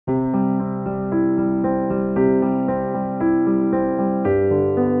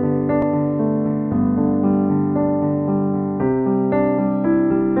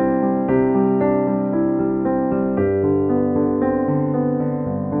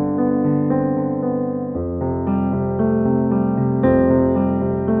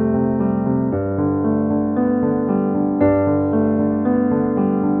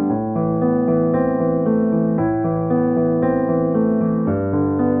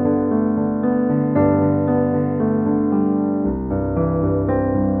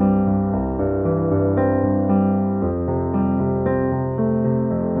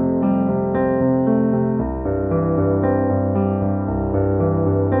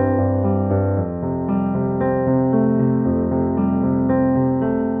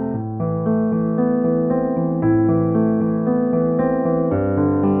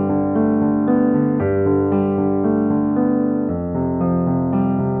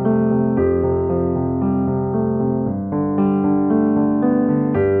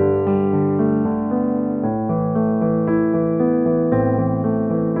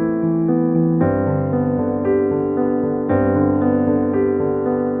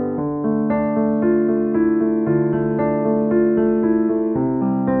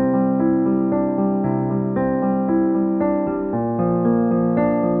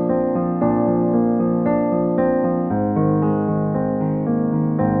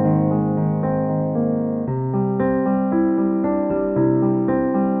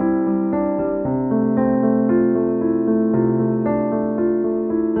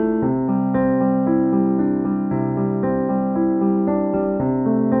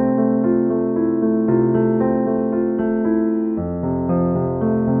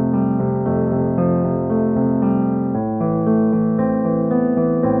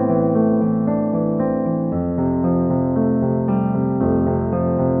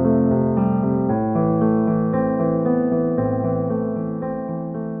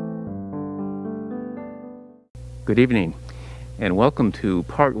Good evening, and welcome to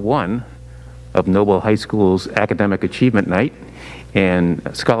part one of Noble High School's Academic Achievement Night and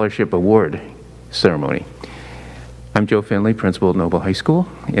Scholarship Award Ceremony. I'm Joe Finley, principal at Noble High School,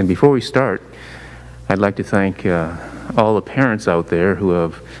 and before we start, I'd like to thank all the parents out there who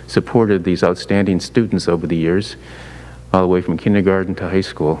have supported these outstanding students over the years, all the way from kindergarten to high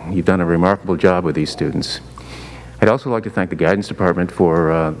school. You've done a remarkable job with these students. I'd also like to thank the guidance department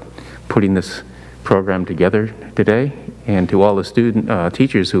for putting this program together today, and to all the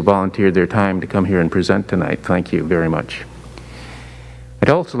teachers who volunteered their time to come here and present tonight. Thank you very much. I'd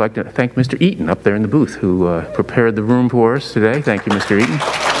also like to thank Mr. Eaton up there in the booth who prepared the room for us today. Thank you, Mr. Eaton.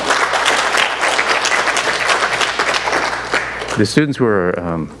 The students we're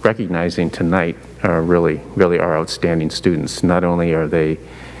recognizing tonight are really are outstanding students. Not only are they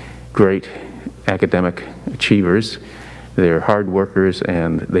great academic achievers, they're hard workers,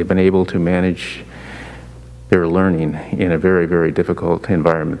 and they've been able to manage their learning in a very difficult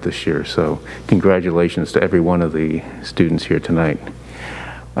environment this year. So congratulations to every one of the students here tonight.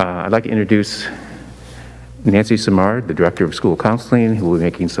 I'd like to introduce Nancy Simard, the Director of School Counseling, who will be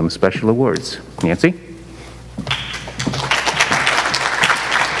making some special awards. Nancy?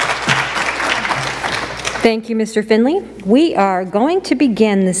 Thank you, Mr. Finley. We are going to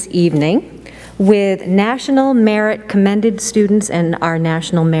begin this evening with National Merit Commended students and our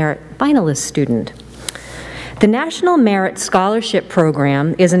National Merit Finalist student. The National Merit Scholarship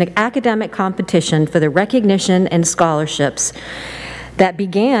Program is an academic competition for the recognition and scholarships that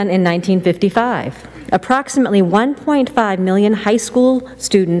began in 1955. Approximately 1.5 million high school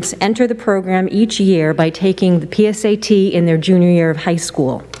students enter the program each year by taking the PSAT in their junior year of high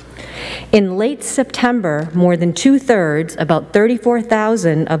school. In late September, more than two-thirds, about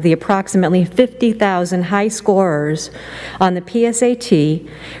 34,000 of the approximately 50,000 high scorers on the PSAT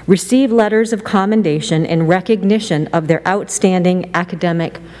received letters of commendation in recognition of their outstanding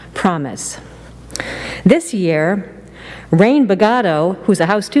academic promise. This year, Rain Bagato, who's a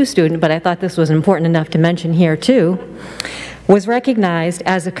House 2 student, but I thought this was important enough to mention here too, was recognized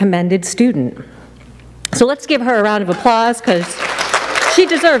as a commended student. So let's give her a round of applause, because she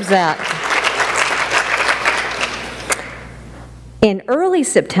deserves that. In early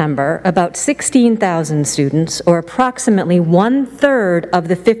September, about 16,000 students, or approximately one-third of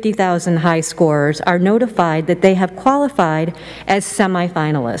the 50,000 high scorers, are notified that they have qualified as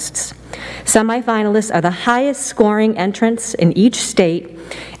semifinalists. Semifinalists are the highest scoring entrants in each state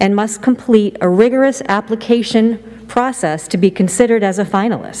and must complete a rigorous application process to be considered as a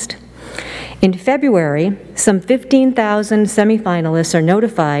finalist. In February, some 15,000 semifinalists are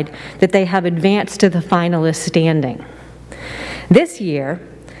notified that they have advanced to the finalist standing. This year,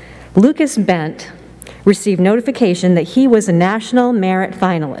 Lucas Bent received notification that he was a National Merit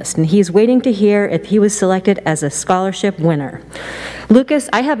Finalist, and he's waiting to hear if he was selected as a scholarship winner. Lucas,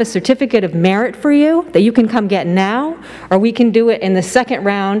 I have a certificate of merit for you that you can come get now, or we can do it in the second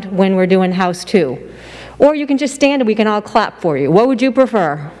round when we're doing House 2. Or you can just stand and we can all clap for you. What would you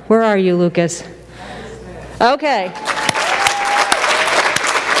prefer? Where are you, Lucas? Okay.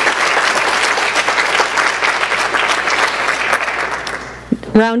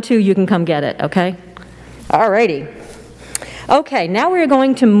 Round 2, you can come get it, okay? Alrighty. Okay, now we're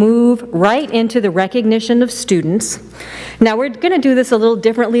going to move right into the recognition of students. Now we're going to do this a little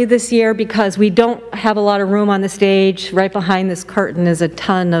differently this year because we don't have a lot of room on the stage. Right behind this curtain is a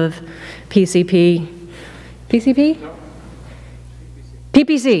ton of PCP. PCP? No.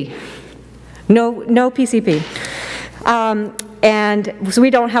 PPC. No PCP. And so we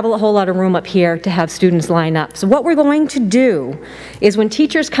don't have a whole lot of room up here to have students line up. So what we're going to do is when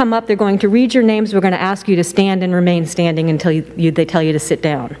teachers come up, they're going to read your names. We're going to ask you to stand and remain standing until they tell you to sit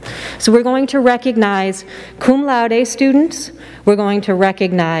down. So we're going to recognize cum laude students, we're going to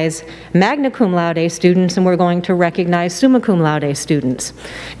recognize magna cum laude students, and we're going to recognize summa cum laude students.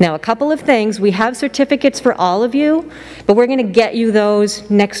 Now, a couple of things. We have certificates for all of you, but we're going to get you those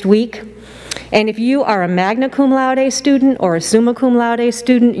next week. And if you are a magna cum laude student or a summa cum laude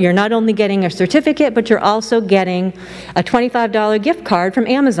student, you're not only getting a certificate, but you're also getting a $25 gift card from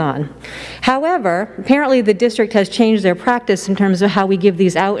Amazon. However, apparently the district has changed their practice in terms of how we give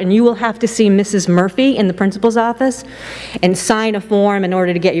these out, and you will have to see Mrs. Murphy in the principal's office and sign a form in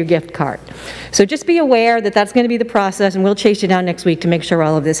order to get your gift card. So just be aware that that's going to be the process, and we'll chase you down next week to make sure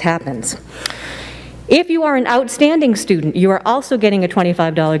all of this happens. If you are an outstanding student, you are also getting a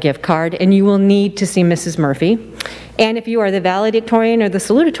 $25 gift card, and you will need to see Mrs. Murphy. And if you are the valedictorian or the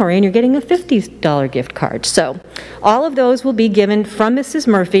salutatorian, you're getting a $50 gift card. So all of those will be given from Mrs.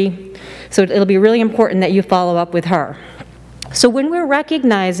 Murphy, so it'll be really important that you follow up with her. So when we're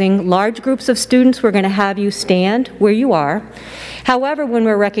recognizing large groups of students, we're going to have you stand where you are. However, when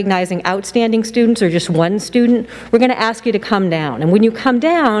we're recognizing outstanding students or just one student, we're going to ask you to come down. And when you come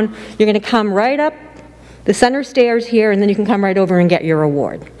down, you're going to come right up the center stairs here, and then you can come right over and get your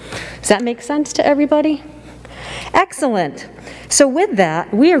award. Does that make sense to everybody? Excellent. So with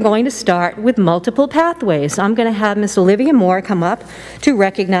that, we are going to start with multiple pathways. I'm going to have Miss Olivia Moore come up to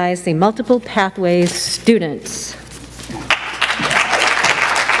recognize the multiple pathways students.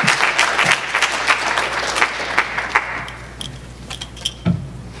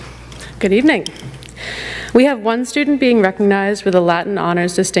 Good evening. We have one student being recognized with a Latin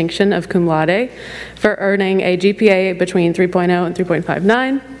Honors Distinction of Cum Laude for earning a GPA between 3.0 and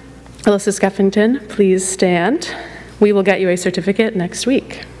 3.59. Alyssa Skeffington, please stand. We will get you a certificate next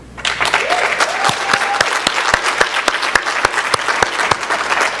week.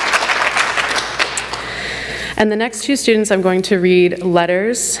 And the next two students, I'm going to read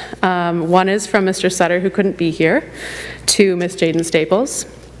letters. One is from Mr. Sutter, who couldn't be here, to Miss Jaden Staples.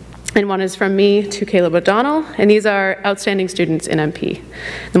 And one is from me to Caleb O'Donnell, and these are outstanding students in MP,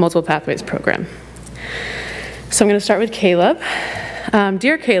 the Multiple Pathways program. So I'm going to start with Caleb.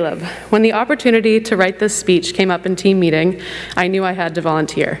 Dear Caleb, when the opportunity to write this speech came up in team meeting, I knew I had to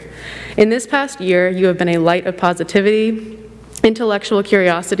volunteer. In this past year, you have been a light of positivity, intellectual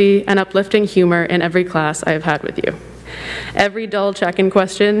curiosity, and uplifting humor in every class I have had with you. Every dull check-in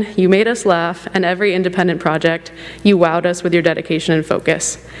question, you made us laugh, and every independent project, you wowed us with your dedication and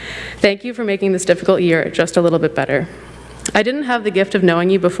focus. Thank you for making this difficult year just a little bit better. I didn't have the gift of knowing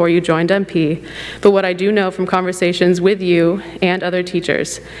you before you joined MP, but what I do know from conversations with you and other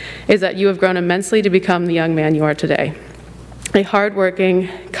teachers is that you have grown immensely to become the young man you are today. A hardworking,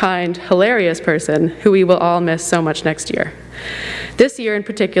 kind, hilarious person who we will all miss so much next year. This year in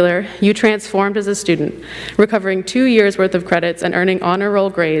particular, you transformed as a student, recovering 2 years worth of credits and earning honor roll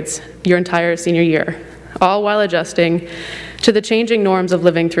grades your entire senior year, all while adjusting to the changing norms of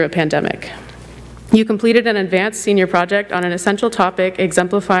living through a pandemic. You completed an advanced senior project on an essential topic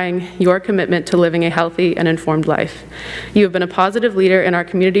exemplifying your commitment to living a healthy and informed life. You have been a positive leader in our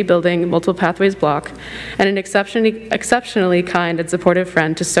community building Multiple Pathways block and an exceptionally kind and supportive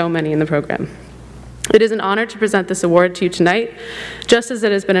friend to so many in the program. It is an honor to present this award to you tonight, just as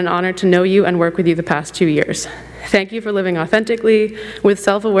it has been an honor to know you and work with you the past 2 years. Thank you for living authentically, with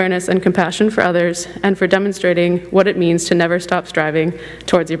self-awareness and compassion for others, and for demonstrating what it means to never stop striving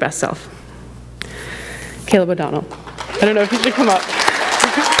towards your best self. Caleb O'Donnell. I don't know if you should come up.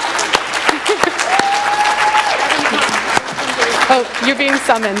 Oh, you're being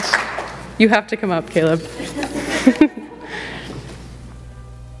summoned. You have to come up, Caleb.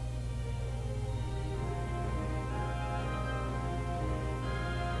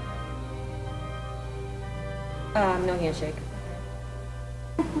 No handshake.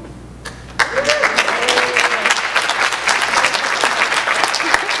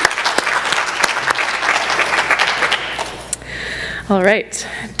 All right,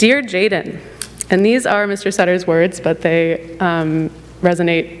 dear Jaden, and these are Mr. Sutter's words, but they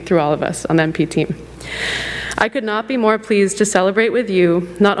resonate through all of us on the MP team. I could not be more pleased to celebrate with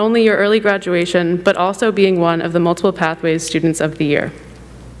you not only your early graduation, but also being one of the Multiple Pathways Students of the Year.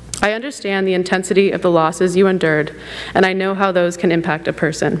 I understand the intensity of the losses you endured, and I know how those can impact a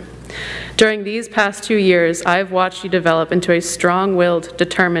person. During these past 2 years, I have watched you develop into a strong-willed,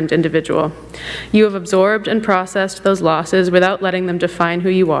 determined individual. You have absorbed and processed those losses without letting them define who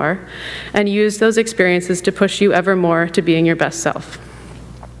you are, and used those experiences to push you ever more to being your best self.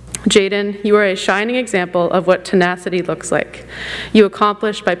 Jaden, you are a shining example of what tenacity looks like. You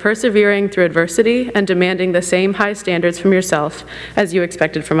accomplished by persevering through adversity and demanding the same high standards from yourself as you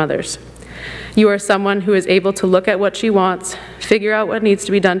expected from others. You are someone who is able to look at what she wants, figure out what needs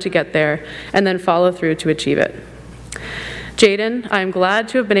to be done to get there, and then follow through to achieve it. Jaden, I am glad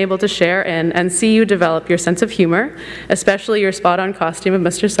to have been able to share in and see you develop your sense of humor, especially your spot-on costume of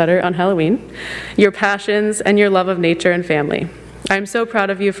Mr. Sutter on Halloween, your passions, and your love of nature and family. I am so proud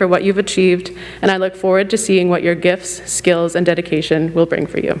of you for what you've achieved, and I look forward to seeing what your gifts, skills, and dedication will bring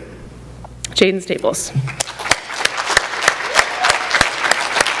for you. Jaden Staples.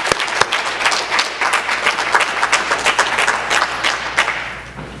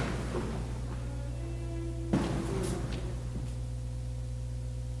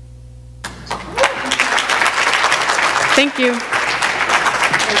 Thank you.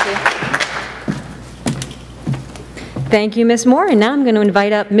 Thank you. Thank you, Ms. Moore. And now I'm going to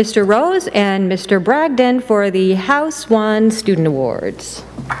invite up Mr. Rose and Mr. Bragdon for the House 1 Student Awards.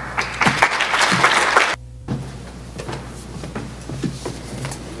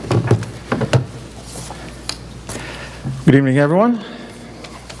 Good evening, everyone.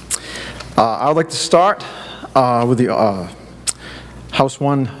 I would like to start with the House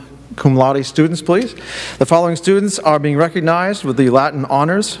 1 cum laude students, please. The following students are being recognized with the Latin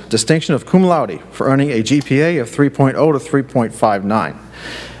Honors Distinction of Cum Laude for earning a GPA of 3.0 to 3.59.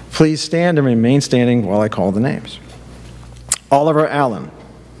 Please stand and remain standing while I call the names. Oliver Allen,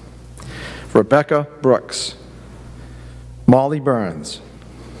 Rebecca Brooks, Molly Burns,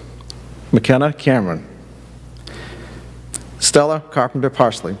 McKenna Cameron, Stella Carpenter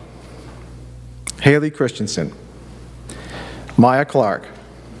Parsley, Haley Christensen, Maya Clark,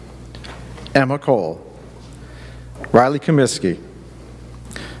 Emma Cole, Riley Comiskey,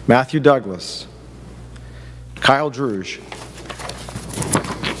 Matthew Douglas, Kyle Druge,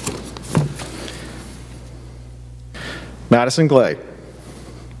 Madison Glay,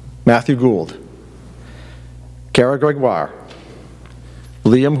 Matthew Gould, Kara Gregoire,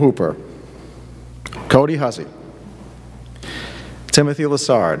 Liam Hooper, Cody Hussey, Timothy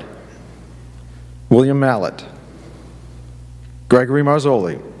Lassard, William Mallett, Gregory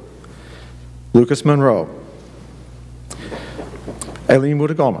Marzoli, Lucas Monroe, Aileen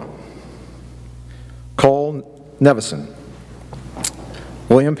Mutagoma, Cole Nevison,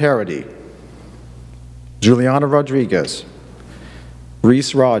 William Parody, Juliana Rodriguez,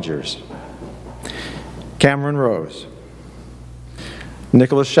 Reese Rogers, Cameron Rose,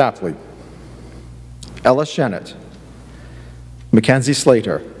 Nicholas Shapley, Ella Shennett, Mackenzie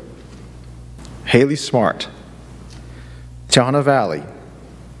Slater, Haley Smart, Tiana Valley,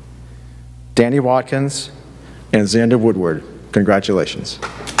 Danny Watkins, and Xander Woodward. Congratulations.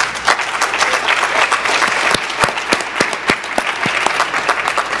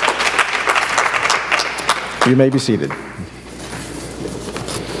 You may be seated.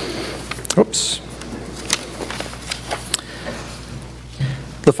 Oops.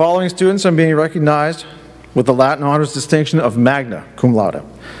 The following students are being recognized with the Latin Honors Distinction of Magna Cum Laude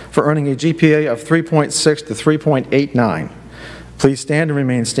for earning a GPA of 3.6 to 3.89. Please stand and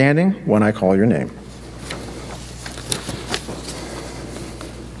remain standing when I call your name.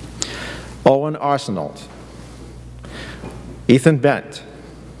 Owen Arsenault, Ethan Bent,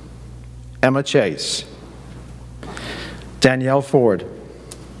 Emma Chase, Danielle Ford,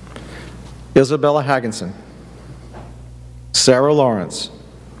 Isabella Hagginson, Sarah Lawrence,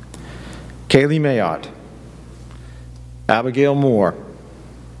 Kaylee Mayotte, Abigail Moore,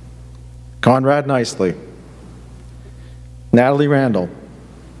 Conrad Nicely, Natalie Randall,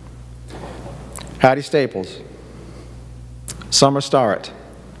 Hattie Staples, Summer Starrett,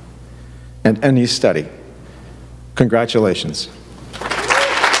 and Anise Study. Congratulations.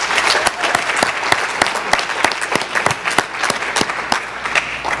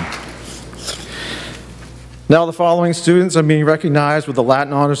 Now the following students are being recognized with the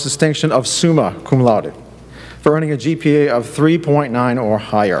Latin Honors Distinction of Summa Cum Laude for earning a GPA of 3.9 or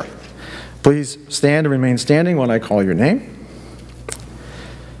higher. Please stand and remain standing when I call your name.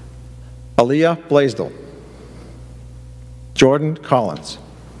 Aaliyah Blaisdell, Jordan Collins,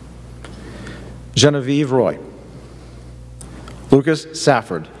 Genevieve Roy, Lucas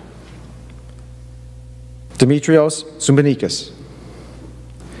Safford, Dimitrios Sumbanikis,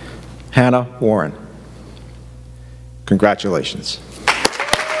 Hannah Warren. Congratulations.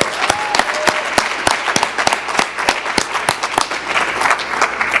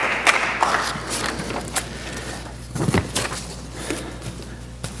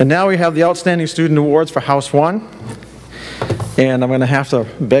 And now we have the Outstanding Student Awards for House 1. And I'm going to have to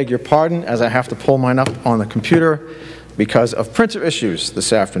beg your pardon as I have to pull mine up on the computer because of printer issues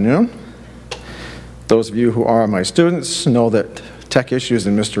this afternoon. Those of you who are my students know that tech issues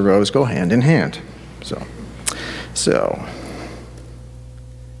and Mr. Rose go hand in hand. So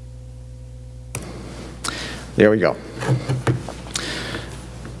there we go.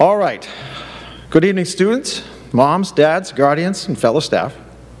 All right. Good evening, students, moms, dads, guardians, and fellow staff.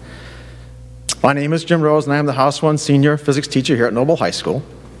 My name is Jim Rose, and I am the House 1 senior physics teacher here at Noble High School.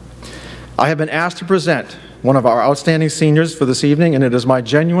 I have been asked to present one of our outstanding seniors for this evening, and it is my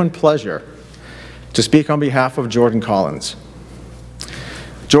genuine pleasure to speak on behalf of Jordan Collins.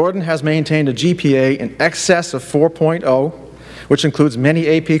 Jordan has maintained a GPA in excess of 4.0, which includes many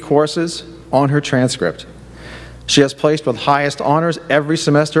AP courses on her transcript. She has placed with highest honors every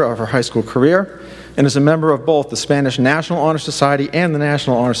semester of her high school career and is a member of both the Spanish National Honor Society and the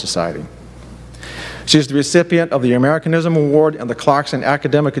National Honor Society. She is the recipient of the Americanism Award and the Clarkson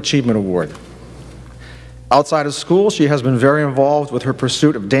Academic Achievement Award. Outside of school, she has been very involved with her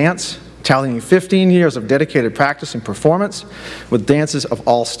pursuit of dance, tallying 15 years of dedicated practice and performance with dances of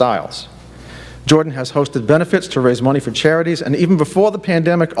all styles. Jordan has hosted benefits to raise money for charities, and even before the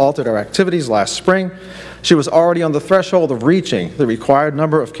pandemic altered our activities last spring, she was already on the threshold of reaching the required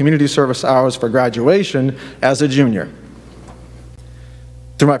number of community service hours for graduation as a junior.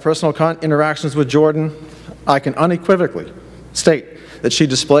 Through my personal interactions with Jordan, I can unequivocally state that she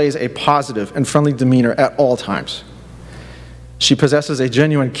displays a positive and friendly demeanor at all times. She possesses a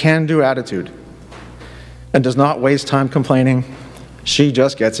genuine can-do attitude and does not waste time complaining. She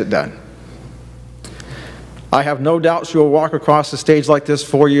just gets it done. I have no doubt she will walk across the stage like this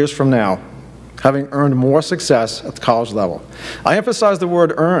 4 years from now, having earned more success at the college level. I emphasize the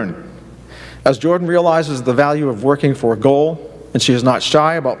word earn, as Jordan realizes the value of working for a goal, and she is not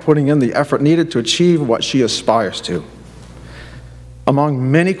shy about putting in the effort needed to achieve what she aspires to. Among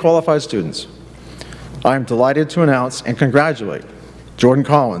many qualified students, I am delighted to announce and congratulate Jordan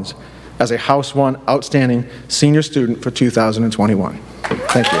Collins as a House 1 Outstanding Senior Student for 2021.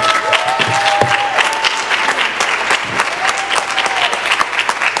 Thank you.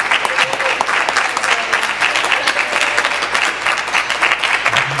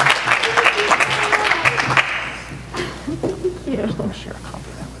 I'll share a copy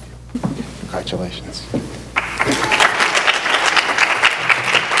of that with you. Congratulations.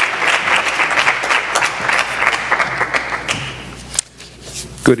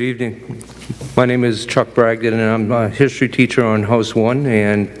 Good evening. My name is Chuck Bragdon, and I'm a history teacher on House 1,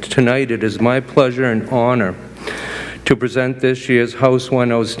 and tonight it is my pleasure and honor to present this year's House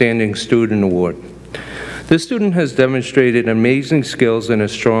 1 Outstanding Student Award. This student has demonstrated amazing skills and a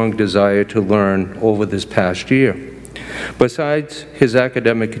strong desire to learn over this past year. Besides his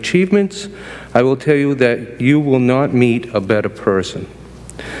academic achievements, I will tell you that you will not meet a better person.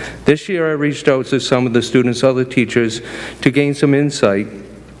 This year I reached out to some of the students' other teachers to gain some insight,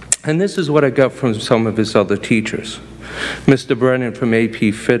 and this is what I got from some of his other teachers. Mr. Brennan from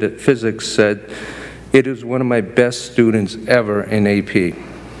AP Physics said, "It is one of my best students ever in AP."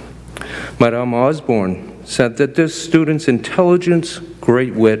 Madame Osborne said that this student's intelligence,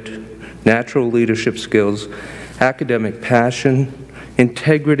 great wit, natural leadership skills, academic passion,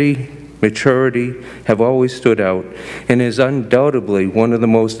 integrity, maturity have always stood out, and is undoubtedly one of the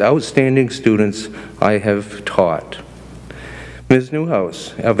most outstanding students I have taught. Ms.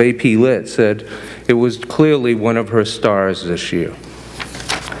 Newhouse of AP Lit said it was clearly one of her stars this year.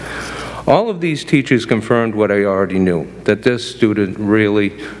 All of these teachers confirmed what I already knew, that this student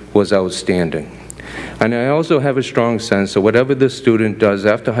really was outstanding. And I also have a strong sense that whatever this student does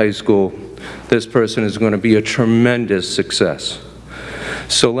after high school, this person is going to be a tremendous success.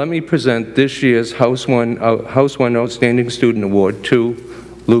 So let me present this year's House 1 Outstanding Student Award to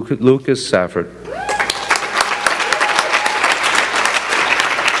Lucas Safford.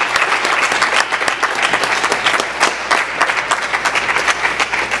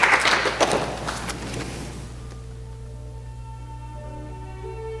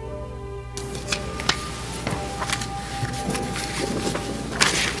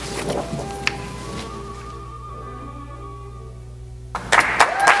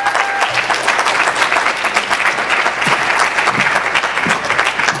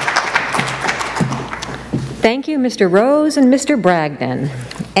 Thank you, Mr. Rose and Mr. Bragdon.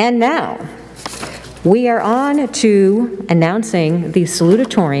 And now, we are on to announcing the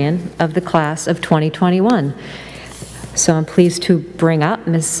salutatorian of the class of 2021. So I'm pleased to bring up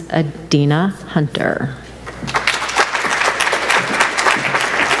Ms. Adina Hunter.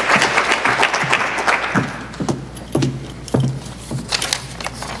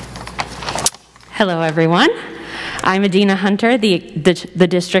 Hello, everyone. I'm Adina Hunter, the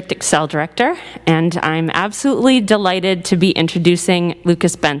District Excel Director, and I'm absolutely delighted to be introducing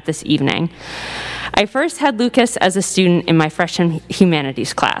Lucas Bent this evening. I first had Lucas as a student in my freshman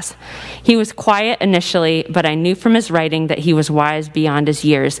humanities class. He was quiet initially, but I knew from his writing that he was wise beyond his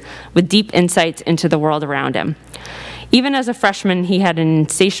years, with deep insights into the world around him. Even as a freshman, he had an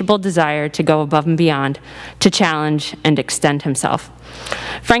insatiable desire to go above and beyond, to challenge and extend himself.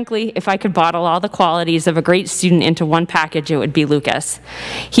 Frankly, if I could bottle all the qualities of a great student into one package, it would be Lucas.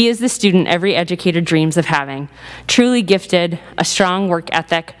 He is the student every educator dreams of having, truly gifted, a strong work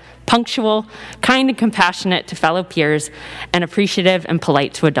ethic, punctual, kind and compassionate to fellow peers, and appreciative and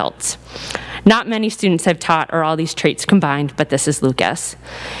polite to adults. Not many students I've taught are all these traits combined, but this is Lucas.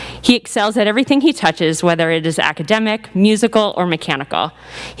 He excels at everything he touches, whether it is academic, musical, or mechanical.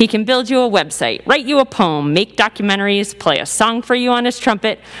 He can build you a website, write you a poem, make documentaries, play a song for you on his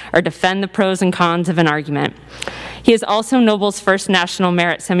trumpet, or defend the pros and cons of an argument. He is also Noble's first National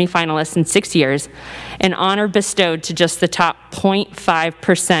Merit semifinalist in 6 years, an honor bestowed to just the top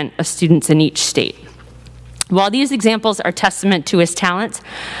 0.5% of students in each state. While these examples are testament to his talents,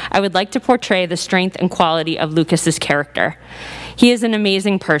 I would like to portray the strength and quality of Lucas's character. He is an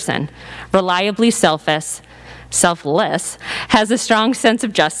amazing person, reliably selfless, has a strong sense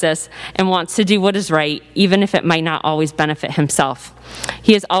of justice, and wants to do what is right, even if it might not always benefit himself.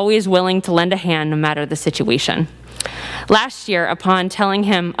 He is always willing to lend a hand no matter the situation. Last year, upon telling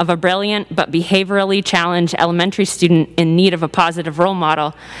him of a brilliant but behaviorally challenged elementary student in need of a positive role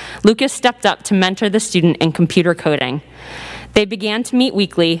model, Lucas stepped up to mentor the student in computer coding. They began to meet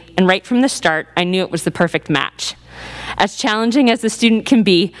weekly, and right from the start, I knew it was the perfect match. As challenging as the student can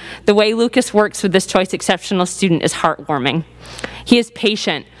be, the way Lucas works with this Choice Exceptional student is heartwarming. He is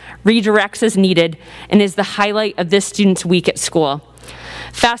patient, redirects as needed, and is the highlight of this student's week at school.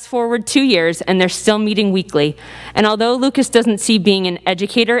 Fast forward 2 years, and they're still meeting weekly. And although Lucas doesn't see being an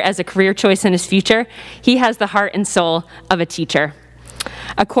educator as a career choice in his future, he has the heart and soul of a teacher.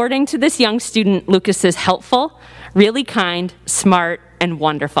 According to this young student, Lucas is helpful, really kind, smart, and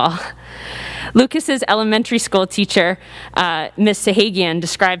wonderful. Lucas's elementary school teacher, Ms. Sahagian,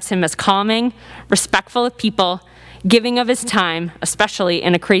 describes him as calming, respectful of people, giving of his time, especially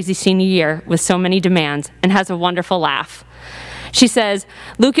in a crazy senior year with so many demands, and has a wonderful laugh. She says,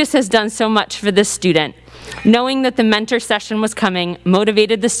 Lucas has done so much for this student. Knowing that the mentor session was coming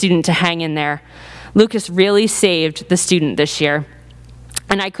motivated the student to hang in there. Lucas really saved the student this year.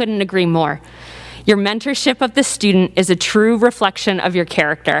 And I couldn't agree more. Your mentorship of the student is a true reflection of your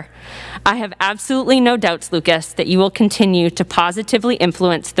character. I have absolutely no doubts, Lucas, that you will continue to positively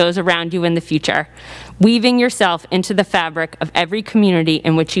influence those around you in the future, weaving yourself into the fabric of every community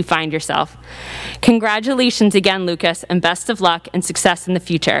in which you find yourself. Congratulations again, Lucas, and best of luck and success in the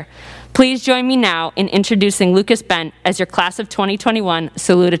future. Please join me now in introducing Lucas Bent as your Class of 2021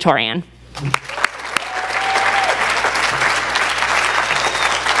 salutatorian.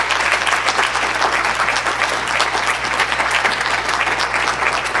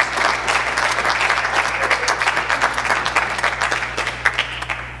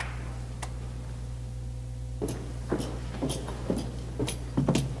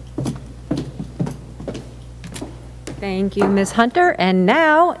 Thank you, Ms. Hunter. And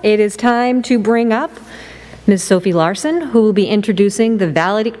now it is time to bring up Ms. Sophie Larson, who will be introducing the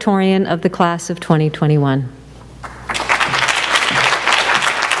valedictorian of the class of 2021.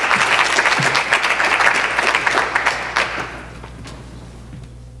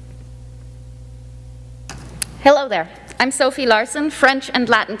 Hello there. I'm Sophie Larson, French and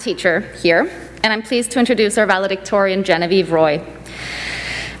Latin teacher here, and I'm pleased to introduce our valedictorian, Genevieve Roy.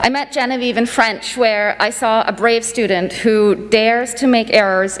 I met Genevieve in French, where I saw a brave student who dares to make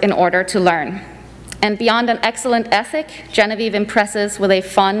errors in order to learn. And beyond an excellent ethic, Genevieve impresses with a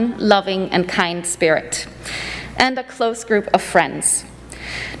fun, loving, and kind spirit, and a close group of friends.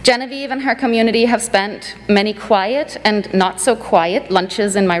 Genevieve and her community have spent many quiet and not so quiet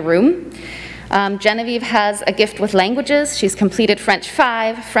lunches in my room. Genevieve has a gift with languages. She's completed French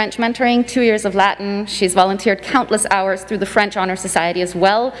 5, French mentoring, 2 years of Latin. She's volunteered countless hours through the French Honor Society as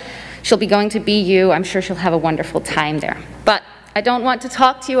well. She'll be going to BU. I'm sure she'll have a wonderful time there. But I don't want to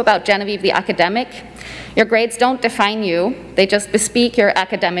talk to you about Genevieve the academic. Your grades don't define you. They just bespeak your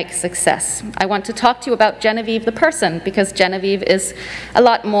academic success. I want to talk to you about Genevieve the person, because Genevieve is a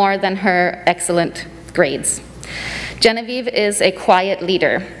lot more than her excellent grades. Genevieve is a quiet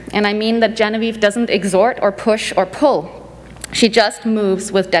leader, and I mean that Genevieve doesn't exhort or push or pull. She just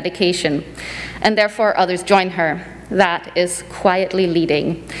moves with dedication, and therefore others join her. That is quietly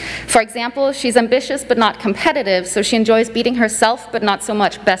leading. For example, she's ambitious but not competitive, so she enjoys beating herself but not so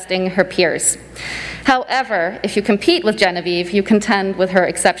much besting her peers. However, if you compete with Genevieve, you contend with her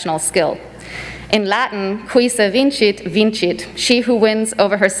exceptional skill. In Latin, qui se vincit, vincit. She who wins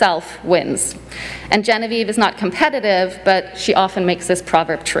over herself wins. And Genevieve is not competitive, but she often makes this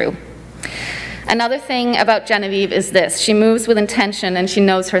proverb true. Another thing about Genevieve is this: she moves with intention and she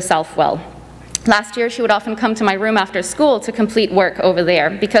knows herself well. Last year, she would often come to my room after school to complete work over there,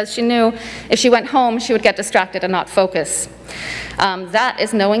 because she knew if she went home, she would get distracted and not focus. That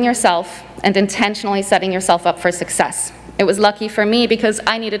is knowing yourself and intentionally setting yourself up for success. It was lucky for me because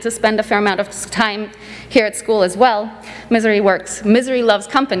I needed to spend a fair amount of time here at school as well. Misery loves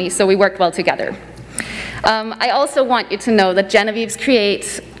company, so we worked well together. I also want you to know that Genevieve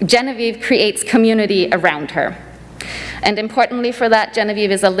creates community around her. And importantly for that,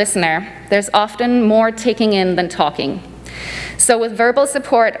 Genevieve is a listener. There's often more taking in than talking. So with verbal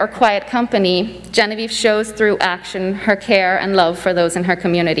support or quiet company, Genevieve shows through action her care and love for those in her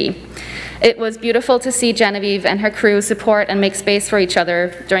community. It was beautiful to see Genevieve and her crew support and make space for each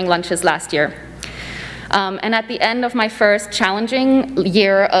other during lunches last year. And at the end of my first challenging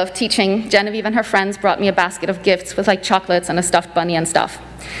year of teaching, Genevieve and her friends brought me a basket of gifts with like chocolates and a stuffed bunny and stuff.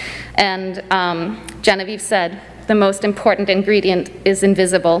 And Genevieve said, the most important ingredient is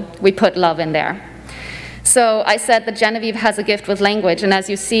invisible. We put love in there. So I said that Genevieve has a gift with language, and as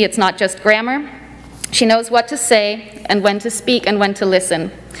you see, it's not just grammar. She knows what to say and when to speak and when to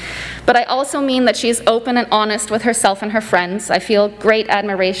listen. But I also mean that she is open and honest with herself and her friends. I feel great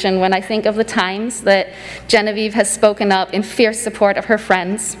admiration when I think of the times that Genevieve has spoken up in fierce support of her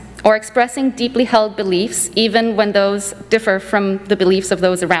friends, or expressing deeply held beliefs, even when those differ from the beliefs of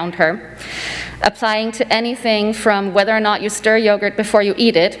those around her. Applying to anything from whether or not you stir yogurt before you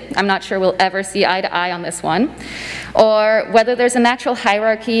eat it, I'm not sure we'll ever see eye to eye on this one, or whether there's a natural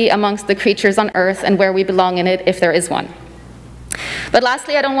hierarchy amongst the creatures on earth and where we belong in it, if there is one. But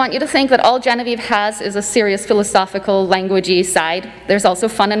lastly, I don't want you to think that all Genevieve has is a serious philosophical, languagey side. There's also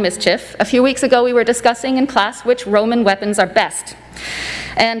fun and mischief. A few weeks ago, we were discussing in class which Roman weapons are best.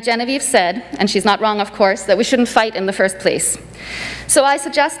 And Genevieve said, and she's not wrong of course, that we shouldn't fight in the first place. So I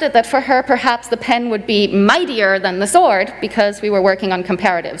suggested that for her, perhaps the pen would be mightier than the sword, because we were working on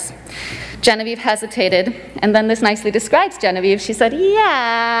comparatives. Genevieve hesitated, and then this nicely describes Genevieve. She said,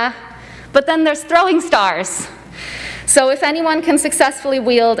 yeah, but then there's throwing stars. So if anyone can successfully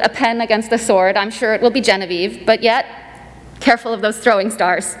wield a pen against a sword, I'm sure it will be Genevieve, but yet, careful of those throwing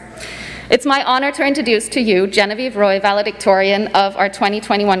stars. It's my honor to introduce to you Genevieve Roy, valedictorian of our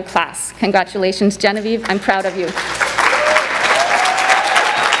 2021 class. Congratulations, Genevieve. I'm proud of you.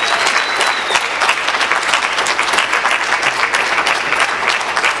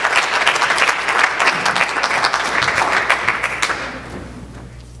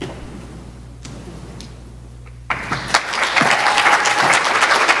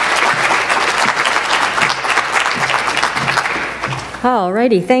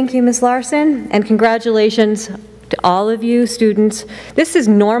 Alrighty, thank you, Ms. Larson, and congratulations to all of you students. This is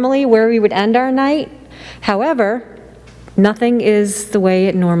normally where we would end our night. However, nothing is the way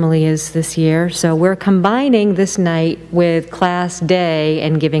it normally is this year, so we're combining this night with class day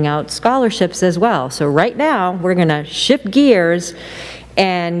and giving out scholarships as well. So right now, we're gonna shift gears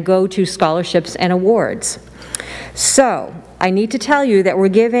and go to scholarships and awards. So, I need to tell you that we're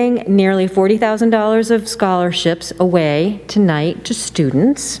giving nearly $40,000 of scholarships away tonight to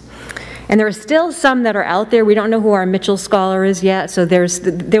students. And there are still some that are out there. We don't know who our Mitchell Scholar is yet, so there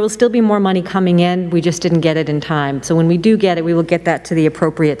will still be more money coming in. We just didn't get it in time. So when we do get it, we will get that to the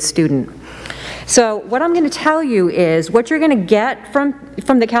appropriate student. So what I'm going to tell you is what you're going to get from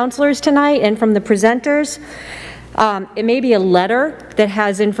the counselors tonight and from the presenters. It may be a letter that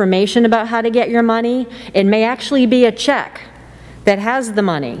has information about how to get your money. It may actually be a check that has the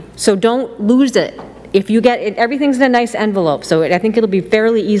money, so don't lose it. If you get it, everything's in a nice envelope, so I think it'll be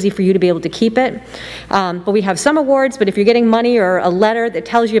fairly easy for you to be able to keep it. But we have some awards, but if you're getting money or a letter that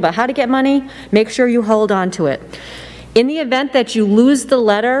tells you about how to get money, make sure you hold on to it. In the event that you lose the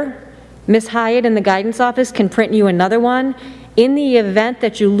letter, Ms. Hyatt in the guidance office can print you another one. In the event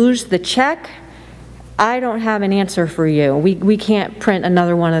that you lose the check, I don't have an answer for you. We can't print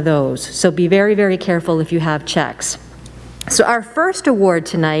another one of those, so be very, very careful if you have checks. So our first award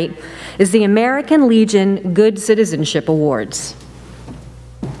tonight is the American Legion Good Citizenship Awards.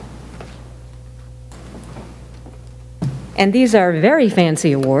 And these are very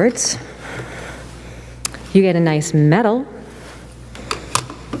fancy awards. You get a nice medal,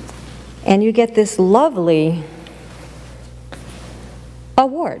 and you get this lovely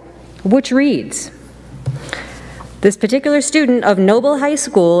award, which reads, this particular student of Noble High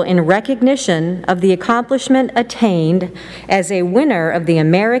School, in recognition of the accomplishment attained as a winner of the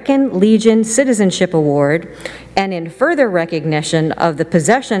American Legion Citizenship Award, and in further recognition of the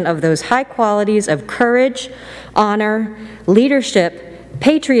possession of those high qualities of courage, honor, leadership,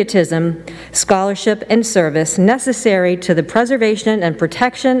 patriotism, scholarship, and service necessary to the preservation and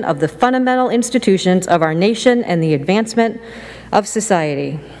protection of the fundamental institutions of our nation and the advancement of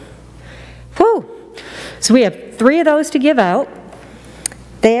society. Whew. So we have 3 of those to give out.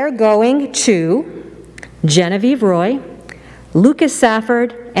 They are going to Genevieve Roy, Lucas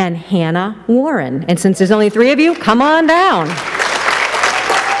Safford, and Hannah Warren. And since there's only 3 of you, come on down.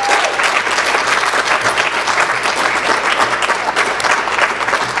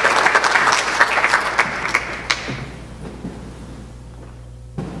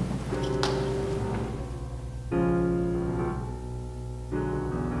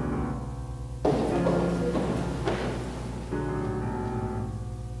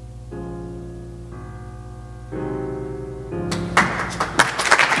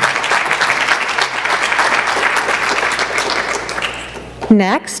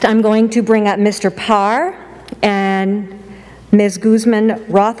 Next, I'm going to bring up Mr. Parr and Ms. Guzman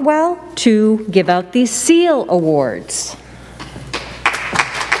Rothwell to give out the SEAL Awards.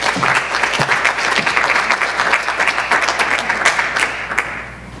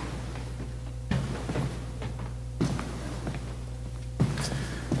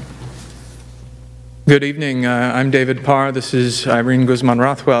 Good evening. I'm David Parr. This is Irene Guzman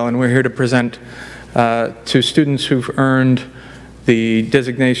Rothwell, and we're here to present to students who've earned the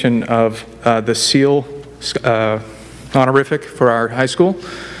designation of the SEAL honorific for our high school.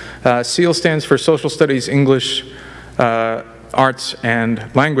 SEAL stands for Social Studies, English, Arts,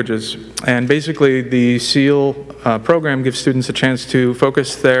 and Languages. And basically, the SEAL program gives students a chance to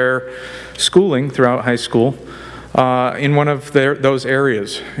focus their schooling throughout high school in one of those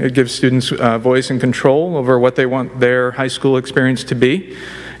areas. It gives students voice and control over what they want their high school experience to be.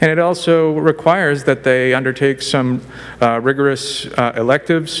 And it also requires that they undertake some rigorous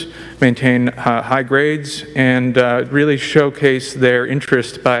electives, maintain high grades, and really showcase their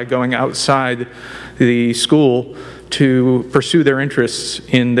interest by going outside the school to pursue their interests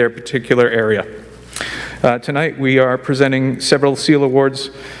in their particular area. Tonight we are presenting several SEAL Awards.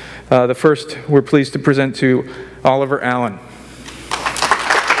 The first we're pleased to present to Oliver Allen.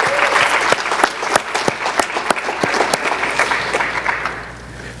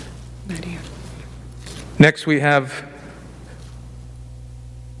 Next we have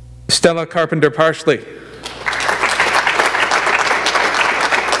Stella Carpenter Parsley.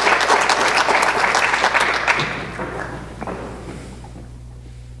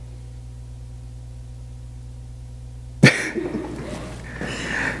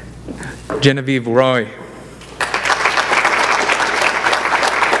 Genevieve Roy.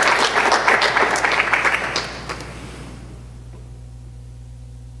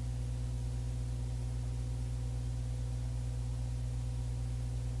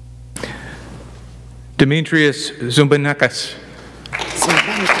 Demetrius Zumbanakas.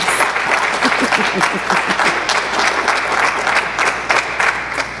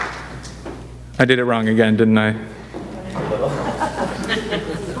 I did it wrong again, didn't I?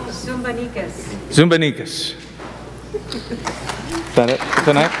 Zumbanikas. Is that it for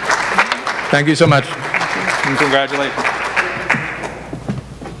tonight? Thank you so much, and congratulations.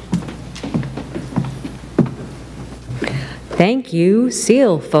 Thank you,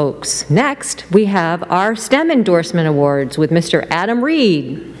 SEAL folks. Next, we have our STEM Endorsement Awards with Mr. Adam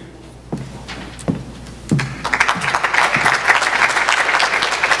Reed.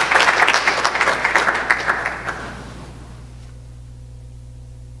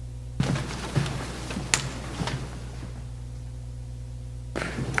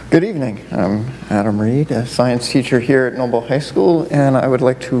 Good evening. I'm Adam Reed, a science teacher here at Noble High School, and I would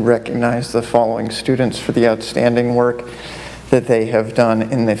like to recognize the following students for the outstanding work that they have done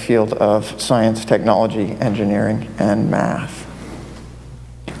in the field of science, technology, engineering, and math.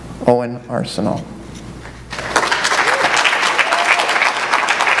 Owen Arsenal.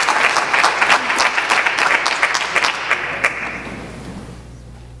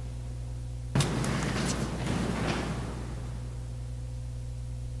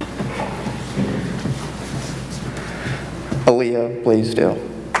 Aaliyah Blaisdell.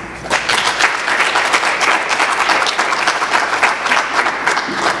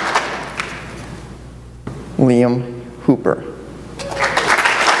 Liam Hooper.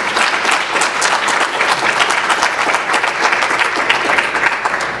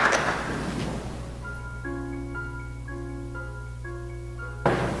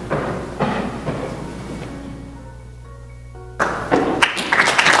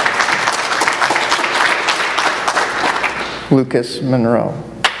 Lucas Monroe.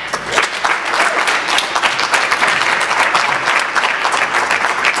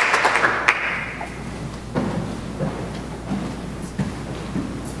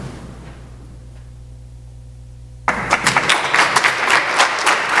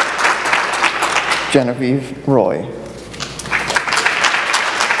 Genevieve Roy.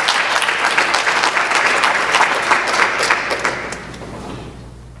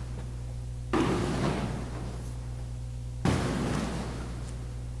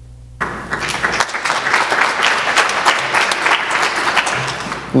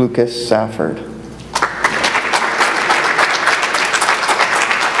 Lucas Safford.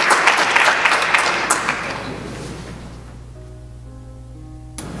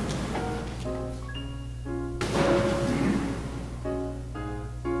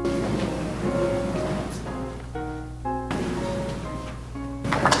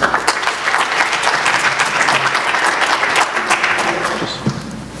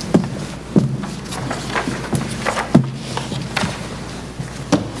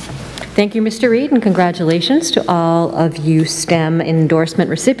 Thank you, Mr. Reed, and congratulations to all of you STEM endorsement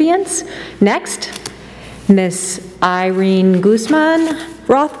recipients. Next, Ms. Irene Guzman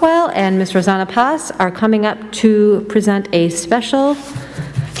Rothwell and Ms. Rosanna Paz are coming up to present a special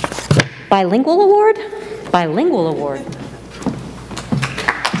bilingual award. Bilingual award.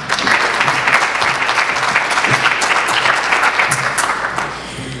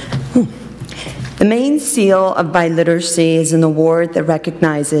 The main seal of biliteracy is an award that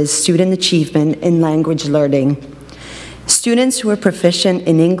recognizes student achievement in language learning. Students who are proficient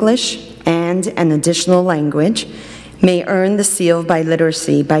in English and an additional language may earn the seal of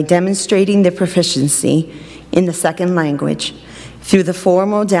biliteracy by demonstrating their proficiency in the second language through the four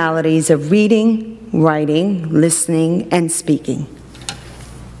modalities of reading, writing, listening, and speaking.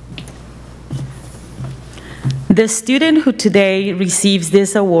 The student who today receives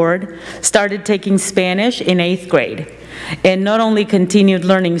this award started taking Spanish in 8th grade and not only continued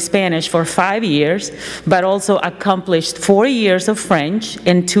learning Spanish for 5 years, but also accomplished 4 years of French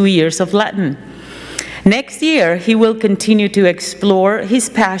and 2 years of Latin. Next year, he will continue to explore his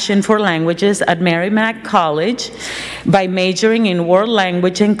passion for languages at Merrimack College by majoring in World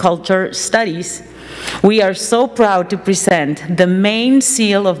Language and Culture Studies. We are so proud to present the main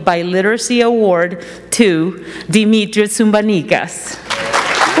seal of biliteracy award to Demetrius Zumbanikas.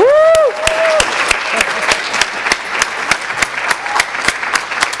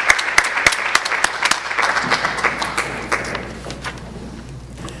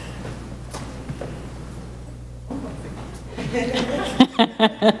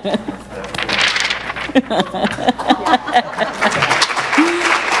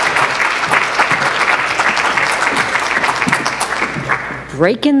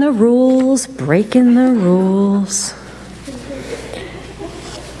 Breaking the rules, breaking the rules.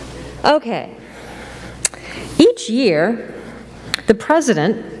 Okay. Each year, the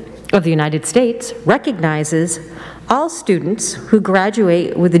President of the United States recognizes all students who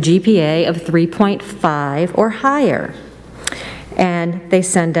graduate with a GPA of 3.5 or higher. And they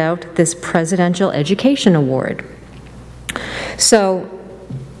send out this Presidential Education Award. So,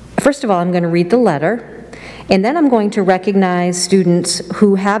 first of all, I'm going to read the letter. And then I'm going to recognize students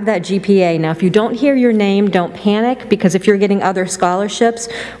who have that GPA. Now, if you don't hear your name, don't panic, because if you're getting other scholarships,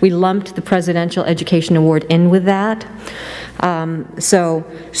 we lumped the Presidential Education Award in with that. So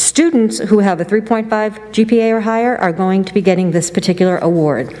students who have a 3.5 GPA or higher are going to be getting this particular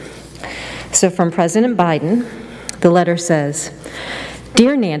award. So from President Biden, the letter says,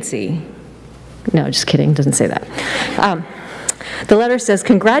 "Dear Nancy," no, just kidding, doesn't say that. The letter says,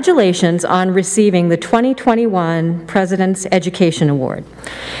 "Congratulations on receiving the 2021 President's Education Award.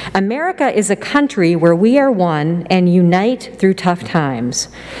 America is a country where we are one and unite through tough times.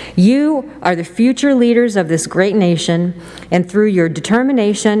 You are the future leaders of this great nation, and through your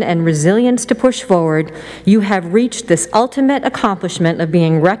determination and resilience to push forward, you have reached this ultimate accomplishment of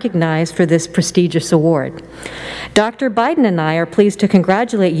being recognized for this prestigious award. Dr. Biden and I are pleased to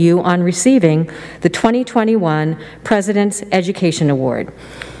congratulate you on receiving the 2021 President's Education Award.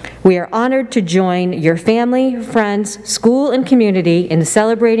 We are honored to join your family, friends, school, and community in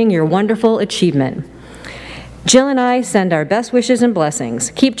celebrating your wonderful achievement. Jill and I send our best wishes and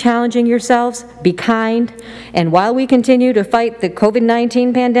blessings. Keep challenging yourselves, be kind, and while we continue to fight the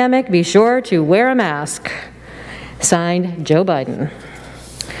COVID-19 pandemic, be sure to wear a mask." Signed, Joe Biden.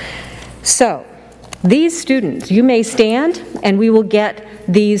 So, these students, you may stand, and we will get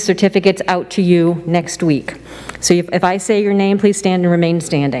these certificates out to you next week. So if I say your name, please stand and remain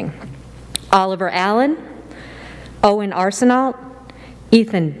standing. Oliver Allen, Owen Arsenault,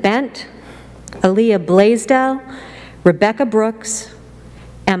 Ethan Bent, Aaliyah Blaisdell, Rebecca Brooks,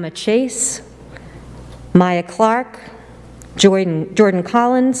 Emma Chase, Maya Clark, Jordan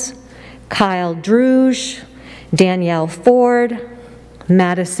Collins, Kyle Druge, Danielle Ford,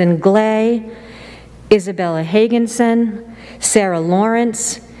 Madison Glay, Isabella Hagenson, Sarah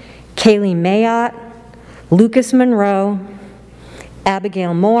Lawrence, Kaylee Mayotte, Lucas Monroe,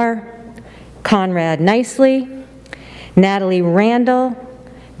 Abigail Moore, Conrad Nicely, Natalie Randall,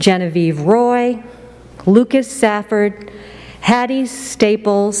 Genevieve Roy, Lucas Safford, Hattie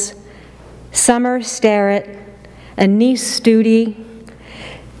Staples, Summer Starrett, Anise Studi,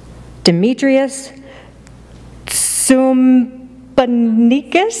 Demetrius Zumbanikas,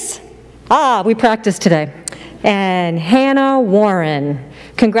 we practiced today, and Hannah Warren.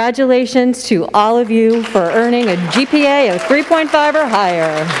 Congratulations to all of you for earning a GPA of 3.5 or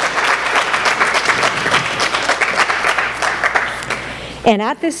higher. And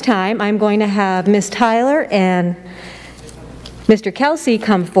at this time, I'm going to have Ms. Tyler and Mr. Kelsey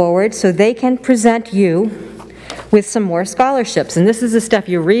come forward so they can present you with some more scholarships. And this is the stuff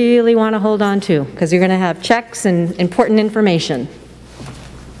you really want to hold on to, because you're going to have checks and important information.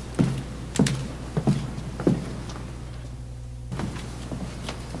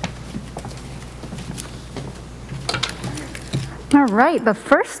 All right, the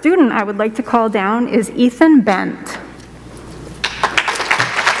first student I would like to call down is Ethan Bent.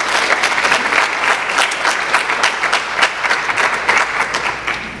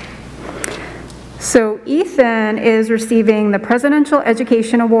 So Ethan is receiving the Presidential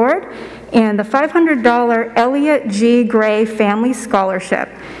Education Award and the $500 Elliott G. Gray Family Scholarship.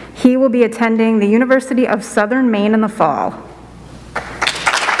 He will be attending the University of Southern Maine in the fall.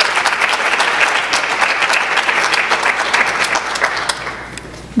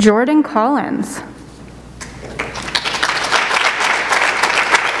 Jordan Collins.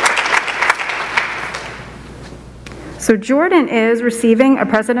 So Jordan is receiving a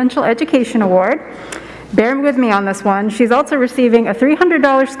Presidential Education Award. Bear with me on this one. She's also receiving a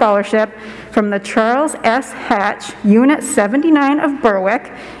 $300 scholarship from the Charles S. Hatch, Unit 79 of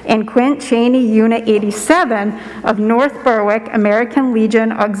Berwick, and Quint Cheney, Unit 87 of North Berwick American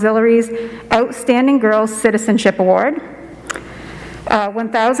Legion Auxiliaries Outstanding Girls Citizenship Award.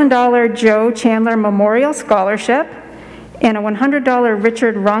 $1,000 Joe Chandler Memorial Scholarship, and a $100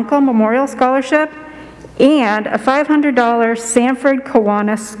 Richard Ronco Memorial Scholarship, and a $500 Sanford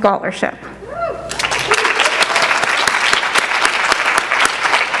Kiwanis Scholarship.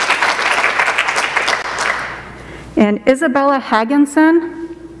 And Isabella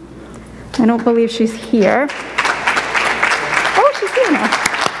Hagginson, I don't believe she's here. Oh, she's here now.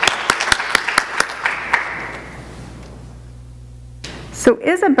 So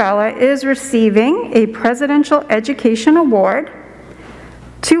Isabella is receiving a Presidential Education Award,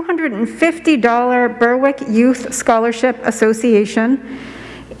 $250 Berwick Youth Scholarship Association,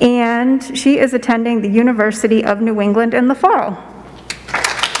 and she is attending the University of New England in the fall.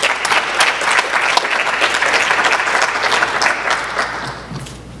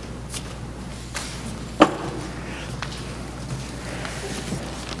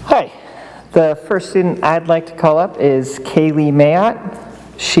 Hi. The first student I'd like to call up is Kaylee Mayotte.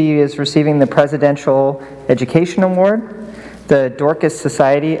 She is receiving the Presidential Education Award, the Dorcas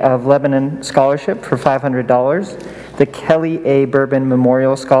Society of Lebanon Scholarship for $500, the Kelly A. Bourbon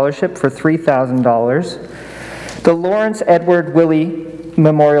Memorial Scholarship for $3,000, the Lawrence Edward Willey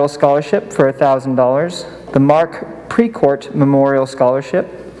Memorial Scholarship for $1,000, the Mark Precourt Memorial Scholarship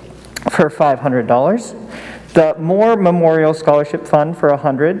for $500, the Moore Memorial Scholarship Fund for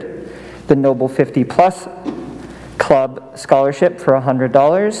 $100, the Noble 50 Plus Club Scholarship for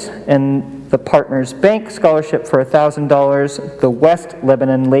 $100, and the Partners Bank Scholarship for $1,000, the West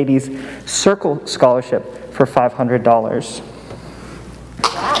Lebanon Ladies Circle Scholarship for $500.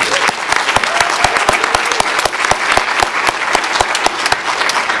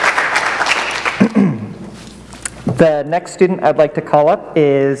 The next student I'd like to call up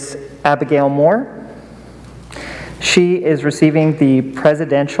is Abigail Moore. She is receiving the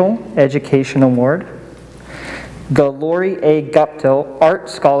Presidential Education Award, the Lori A. Guptill Art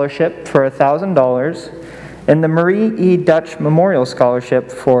Scholarship for $1,000, and the Marie E. Dutch Memorial Scholarship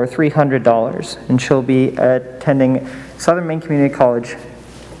for $300, and she'll be attending Southern Maine Community College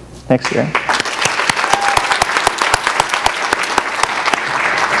next year.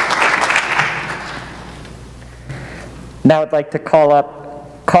 Now I'd like to call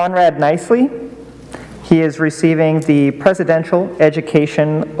up Conrad Nicely. He is receiving the Presidential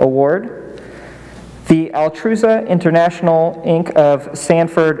Education Award, the Altruza International Inc. of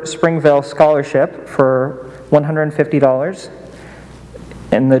Sanford Springville Scholarship for $150,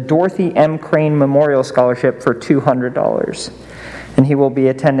 and the Dorothy M. Crane Memorial Scholarship for $200. And he will be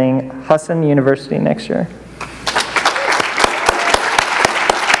attending Husson University next year.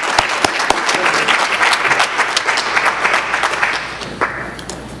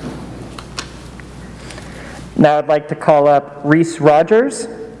 Now I'd like to call up Reese Rogers,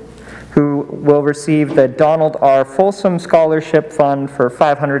 who will receive the Donald R. Folsom Scholarship Fund for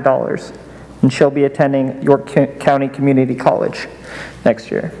 $500, and she'll be attending York County Community College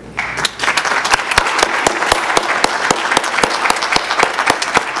next year.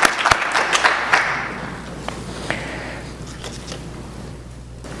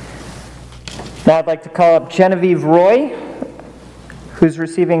 Now I'd like to call up Genevieve Roy, who's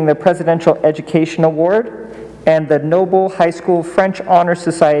receiving the Presidential Education Award and the Noble High School French Honor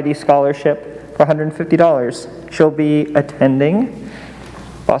Society Scholarship for $150. She'll be attending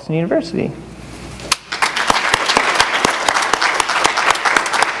Boston University.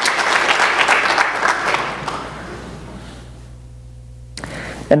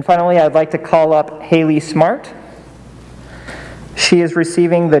 And finally, I'd like to call up Haley Smart. She is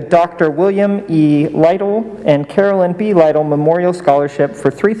receiving the Dr. William E. Lytle and Carolyn B. Lytle Memorial Scholarship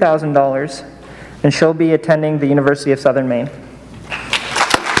for $3,000, and she'll be attending the University of Southern Maine.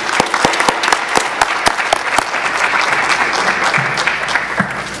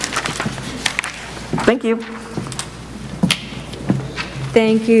 Thank you.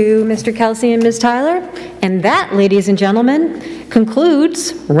 Thank you, Mr. Kelsey and Ms. Tyler. And that, ladies and gentlemen,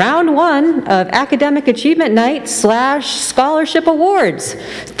 concludes round one of Academic Achievement Night / Scholarship Awards.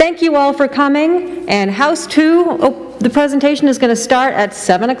 Thank you all for coming. And House 2, the presentation is going to start at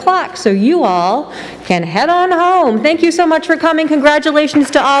 7 o'clock, so you all can head on home. Thank you so much for coming. Congratulations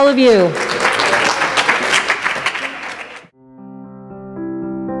to all of you.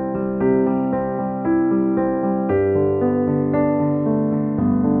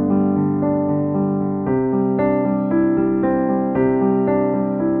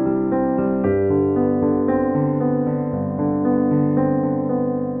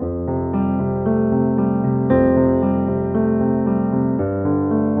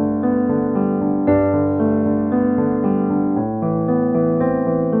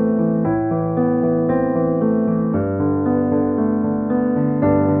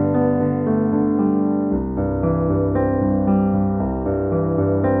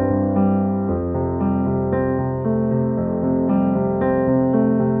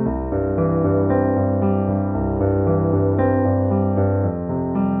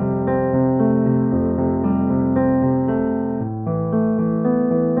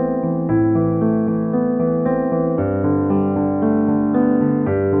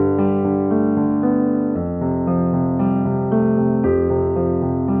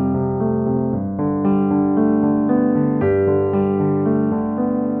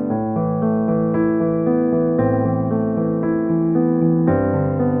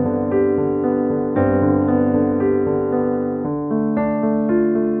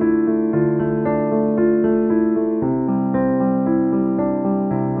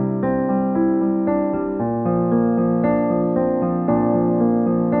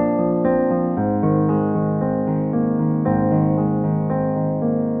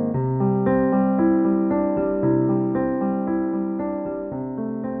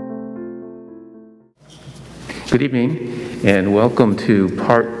 Good evening, and welcome to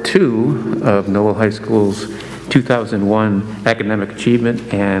Part 2 of Noble High School's 2001 Academic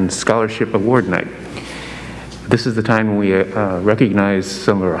Achievement and Scholarship Award Night. This is the time when we recognize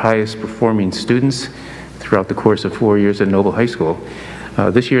some of our highest performing students throughout the course of 4 years at Noble High School.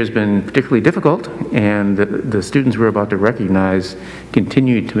 This year has been particularly difficult, and the students we're about to recognize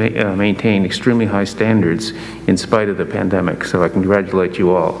continue to maintain extremely high standards in spite of the pandemic, so I congratulate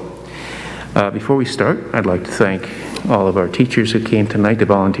you all. Before we start, I'd like to thank all of our teachers who came tonight to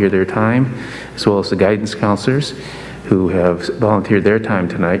volunteer their time, as well as the guidance counselors who have volunteered their time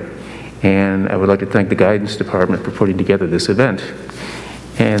tonight. And I would like to thank the guidance department for putting together this event.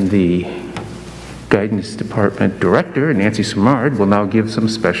 And the guidance department director, Nancy Simard, will now give some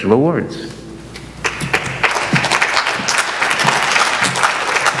special awards.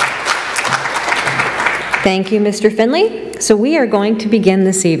 Thank you, Mr. Finley. So we are going to begin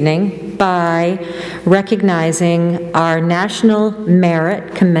this evening by recognizing our National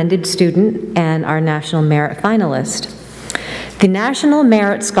Merit Commended Student and our National Merit Finalist. The National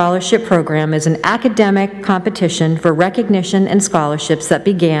Merit Scholarship Program is an academic competition for recognition and scholarships that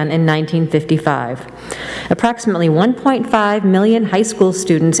began in 1955. Approximately 1.5 million high school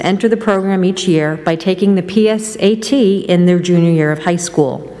students enter the program each year by taking the PSAT in their junior year of high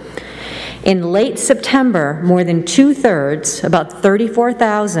school. In late September, more than 2/3, about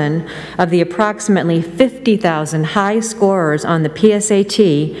 34,000 of the approximately 50,000 high scorers on the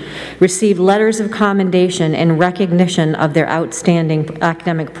PSAT received letters of commendation in recognition of their outstanding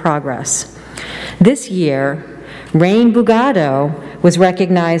academic progress. This year, Rain Bugado was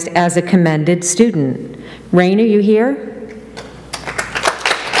recognized as a commended student. Rain, are you here?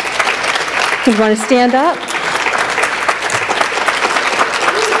 You want to stand up?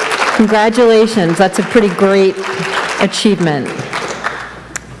 Congratulations, that's a pretty great achievement.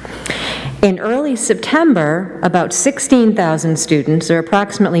 In early September, about 16,000 students, or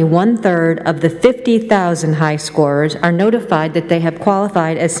approximately 1/3 of the 50,000 high scorers, are notified that they have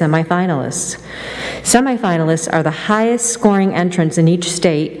qualified as semifinalists. Semifinalists are the highest scoring entrants in each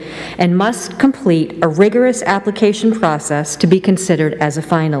state and must complete a rigorous application process to be considered as a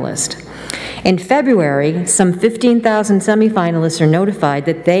finalist. In February, some 15,000 semifinalists are notified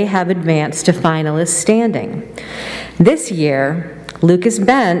that they have advanced to finalist standing. This year, Lucas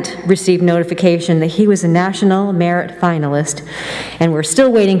Bent received notification that he was a National Merit Finalist, and we're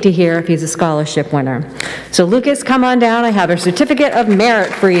still waiting to hear if he's a scholarship winner. So Lucas, come on down. I have a certificate of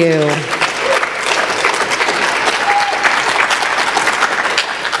merit for you.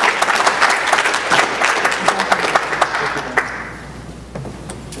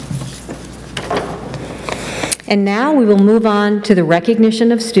 And now we will move on to the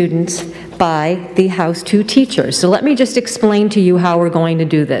recognition of students by the House 2 teachers. So let me just explain to you how we're going to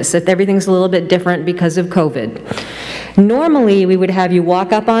do this. If everything's a little bit different because of COVID. Normally, we would have you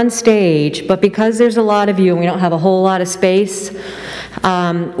walk up on stage, but because there's a lot of you and we don't have a whole lot of space,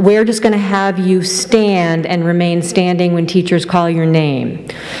 we're just going to have you stand and remain standing when teachers call your name.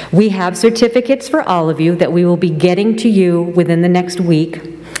 We have certificates for all of you that we will be getting to you within the next week.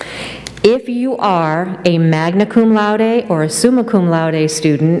 If you are a magna cum laude or a summa cum laude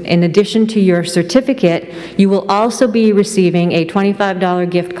student, in addition to your certificate, you will also be receiving a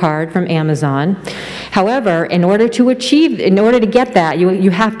 $25 gift card from Amazon. However, in order to get that, you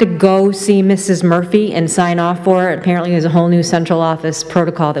have to go see Mrs. Murphy and sign off for it. Apparently, there's a whole new central office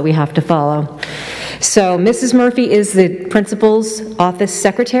protocol that we have to follow. So Mrs. Murphy is the principal's office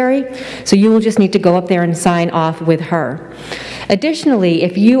secretary, so you will just need to go up there and sign off with her. Additionally,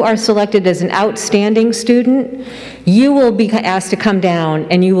 if you are selected as an outstanding student, you will be asked to come down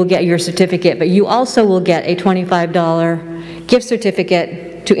and you will get your certificate, but you also will get a $25 gift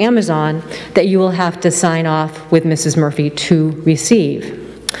certificate to Amazon that you will have to sign off with Mrs. Murphy to receive.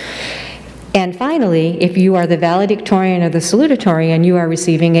 And finally, if you are the valedictorian or the salutatorian, you are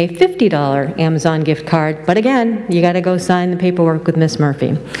receiving a $50 Amazon gift card. But again, you got to go sign the paperwork with Miss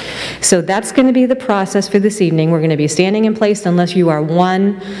Murphy. So that's going to be the process for this evening. We're going to be standing in place unless you are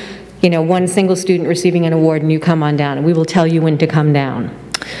one single student receiving an award and you come on down, and we will tell you when to come down.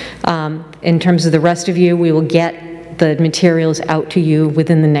 In terms of the rest of you, we will get the materials out to you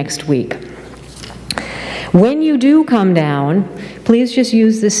within the next week. When you do come down, please just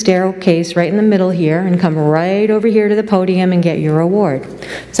use this staircase right in the middle here and come right over here to the podium and get your award.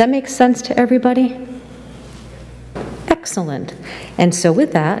 Does that make sense to everybody? Excellent. And so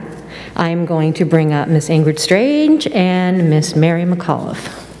with that, I'm going to bring up Miss Ingrid Strange and Miss Mary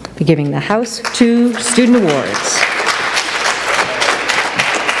McAuliffe, be giving the House 2 Student Awards.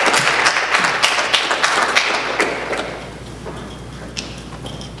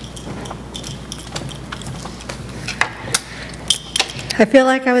 I feel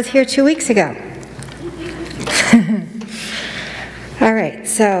like I was here 2 weeks ago. All right,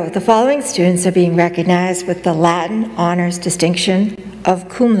 so the following students are being recognized with the Latin Honors Distinction of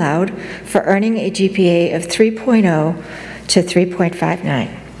Cum Laude for earning a GPA of 3.0 to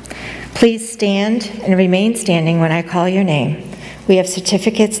 3.59. Please stand and remain standing when I call your name. We have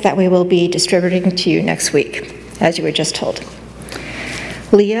certificates that we will be distributing to you next week, as you were just told.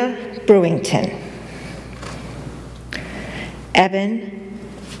 Leah Brewington. Evan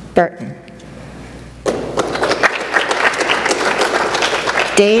Burton.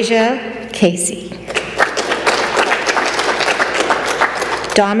 Deja Casey.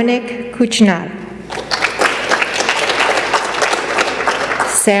 Dominic Cucinato.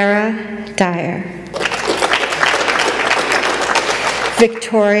 Sarah Dyer.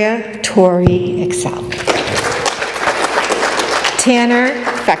 Victoria Torrey Excel. Tanner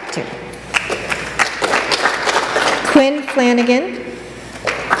Fector. Quinn Flanagan,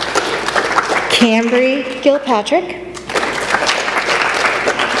 Cambry Gilpatrick,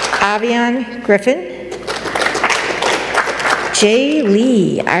 Avian Griffin, J.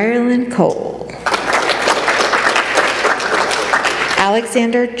 Lee Ireland Cole,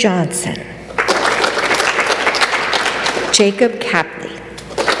 Alexander Johnson, Jacob Capley,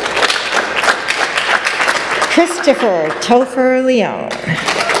 Christopher Topher Leone,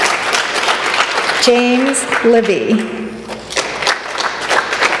 James Libby,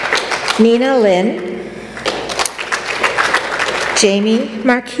 Nina Lynn, Jamie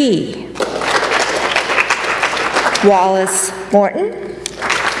Marquis, Wallace Morton,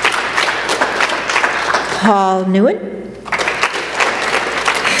 Paul Newitt,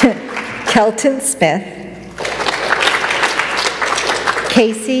 Kelton Smith,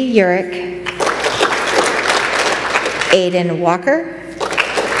 Casey Urick, Aiden Walker,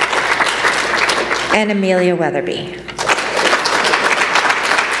 and Amelia Weatherby.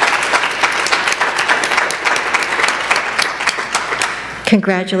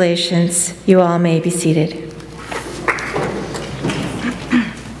 Congratulations. You all may be seated.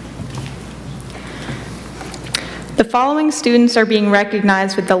 The following students are being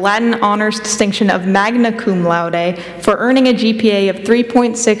recognized with the Latin Honors Distinction of Magna Cum Laude for earning a GPA of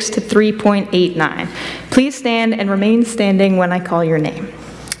 3.6 to 3.89. Please stand and remain standing when I call your name.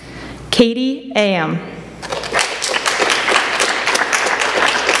 Katie Am.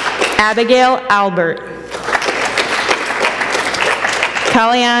 Abigail Albert.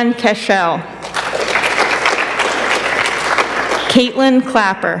 Kalyan Keschel. Caitlin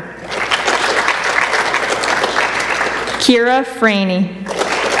Clapper. Kira Franey.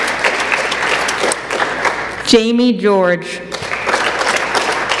 Jamie George.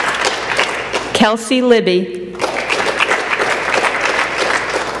 Kelsey Libby.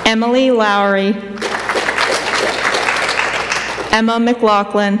 Emily Lowry. Emma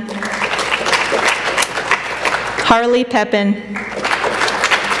McLaughlin. Harley Pepin.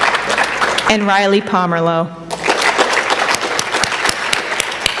 And Riley Pomerlow.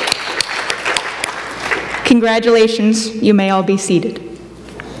 Congratulations, you may all be seated.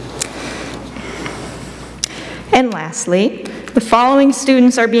 And lastly, the following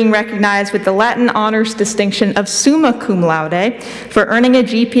students are being recognized with the Latin Honors Distinction of Summa Cum Laude for earning a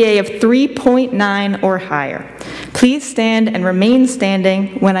GPA of 3.9 or higher. Please stand and remain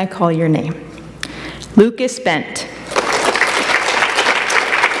standing when I call your name. Lucas Bent.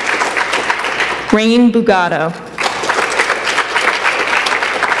 Rain Bugato.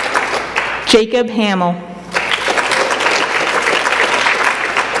 Jacob Hamill.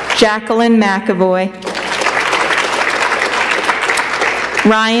 Jacqueline McAvoy.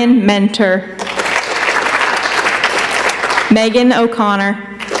 Ryan Mentor. Megan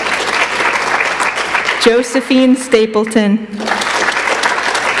O'Connor. Josephine Stapleton.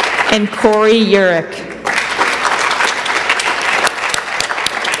 And Corey Urich.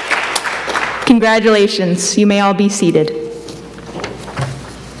 Congratulations, you may all be seated.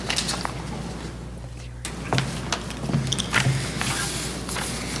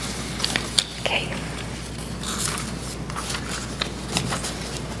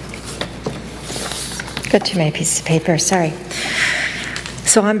 Got too many pieces of paper, sorry.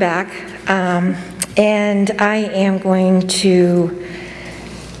 So I'm back, and I am going to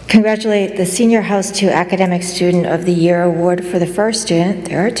congratulate the Senior House 2 Academic Student of the Year Award for the first student.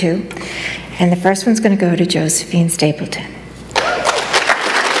 There are two, and the first one's going to go to Josephine Stapleton.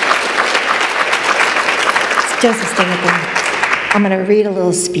 Joseph Stapleton. I'm going to read a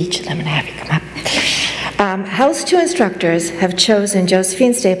little speech, and I'm going to have you come up. House 2 instructors have chosen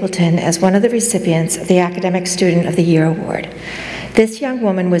Josephine Stapleton as one of the recipients of the Academic Student of the Year Award. This young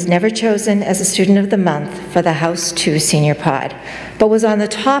woman was never chosen as a Student of the Month for the House 2 Senior Pod, but was on the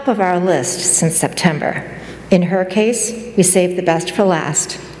top of our list since September. In her case, we saved the best for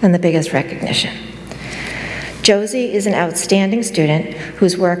last and the biggest recognition. Josie is an outstanding student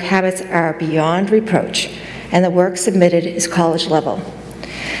whose work habits are beyond reproach, and the work submitted is college level.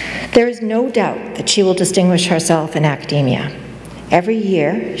 There is no doubt that she will distinguish herself in academia. Every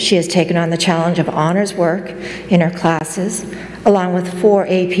year, she has taken on the challenge of honors work in her classes, along with 4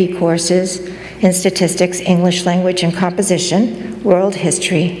 AP courses in statistics, English language and composition, world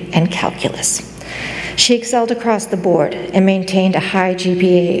history, and calculus. She excelled across the board and maintained a high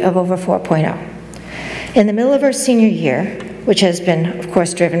GPA of over 4.0. In the middle of her senior year, which has been, of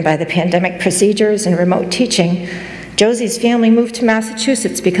course, driven by the pandemic procedures and remote teaching, Josie's family moved to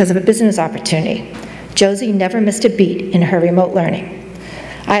Massachusetts because of a business opportunity. Josie never missed a beat in her remote learning.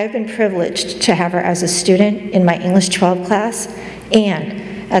 I have been privileged to have her as a student in my English 12 class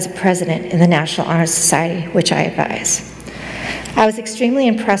and as a president in the National Honor Society, which I advise. I was extremely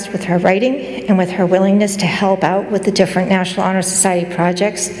impressed with her writing and with her willingness to help out with the different National Honor Society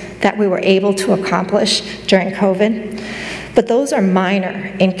projects that we were able to accomplish during COVID. But those are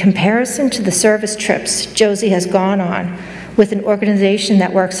minor in comparison to the service trips Josie has gone on with an organization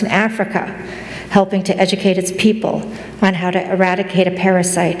that works in Africa, helping to educate its people on how to eradicate a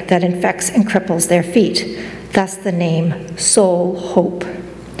parasite that infects and cripples their feet, thus the name Soul Hope.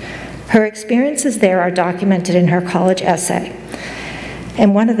 Her experiences there are documented in her college essay.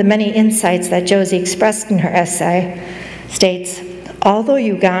 And one of the many insights that Josie expressed in her essay states, although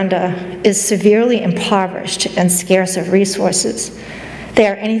Uganda is severely impoverished and scarce of resources, they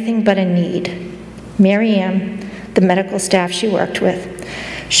are anything but in need. Mary Ann, the medical staff she worked with,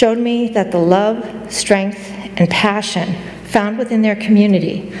 showed me that the love, strength, and passion found within their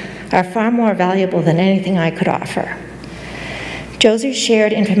community are far more valuable than anything I could offer. Josie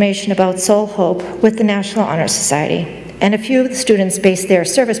shared information about Soul Hope with the National Honor Society, and a few of the students based their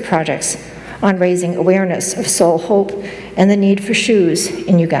service projects on raising awareness of Soul Hope and the need for shoes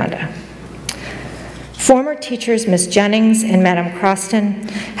in Uganda. Former teachers Ms. Jennings and Madam Croston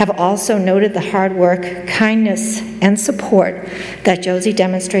have also noted the hard work, kindness, and support that Josie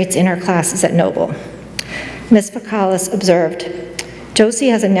demonstrates in her classes at Noble. Ms. Facalis observed, "Josie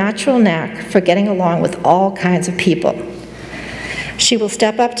has a natural knack for getting along with all kinds of people. She will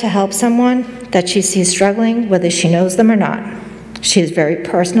step up to help someone that she sees struggling, whether she knows them or not. She is very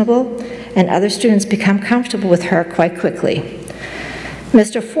personable, and other students become comfortable with her quite quickly."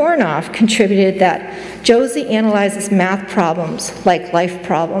 Mr. Fornoff contributed that Josie analyzes math problems like life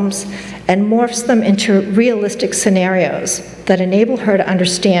problems and morphs them into realistic scenarios that enable her to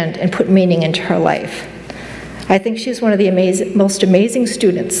understand and put meaning into her life. I think she's one of the most amazing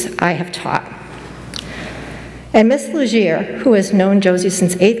students I have taught. And Ms. Legier, who has known Josie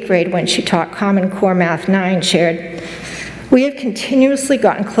since 8th grade when she taught Common Core Math 9, shared, "We have continuously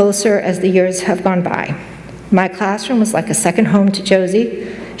gotten closer as the years have gone by. My classroom was like a second home to Josie.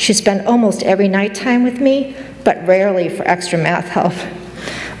 She spent almost every nighttime with me, but rarely for extra math help.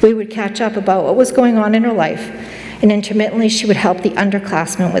 We would catch up about what was going on in her life, and intermittently she would help the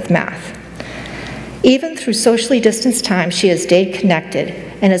underclassmen with math. Even through socially distanced times, she has stayed connected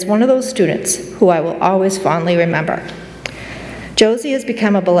and is one of those students who I will always fondly remember. Josie has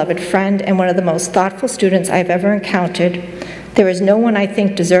become a beloved friend and one of the most thoughtful students I have ever encountered. There is no one I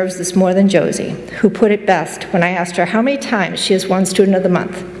think deserves this more than Josie, who put it best when I asked her how many times she has won Student of the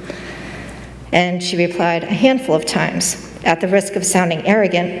Month. And she replied, a handful of times. At the risk of sounding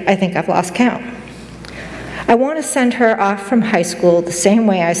arrogant, I think I've lost count. I want to send her off from high school the same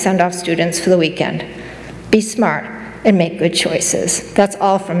way I send off students for the weekend. Be smart and make good choices." That's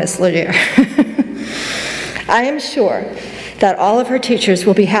all from Ms. Legier. I am sure that all of her teachers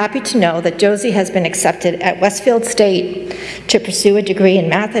will be happy to know that Josie has been accepted at Westfield State to pursue a degree in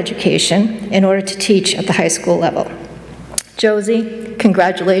math education in order to teach at the high school level. Josie,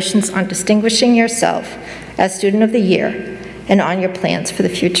 congratulations on distinguishing yourself as Student of the Year and on your plans for the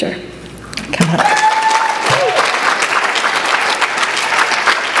future. Come on.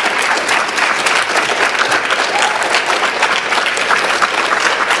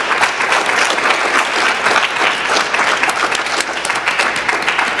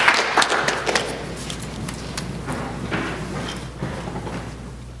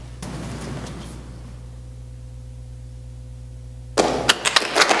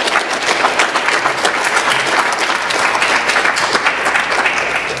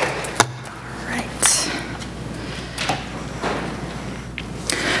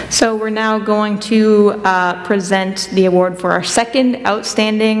 So we're now going to present the award for our second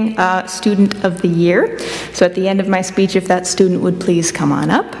Outstanding Student of the Year. So at the end of my speech, if that student would please come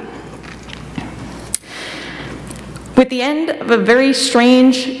on up. With the end of a very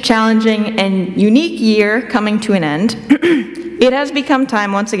strange, challenging, and unique year coming to an end, it has become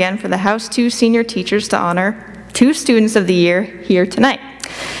time once again for the House 2 senior teachers to honor 2 Students of the Year here tonight.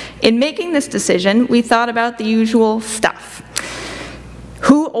 In making this decision, we thought about the usual stuff.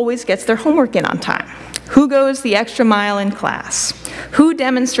 Who always gets their homework in on time? Who goes the extra mile in class? Who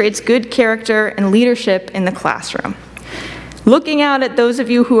demonstrates good character and leadership in the classroom? Looking out at those of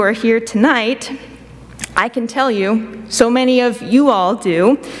you who are here tonight, I can tell you, so many of you all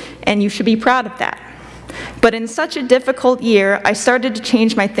do, and you should be proud of that. But in such a difficult year, I started to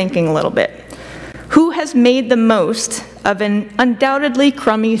change my thinking a little bit. Who has made the most of an undoubtedly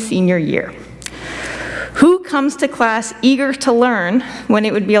crummy senior year? Who comes to class eager to learn when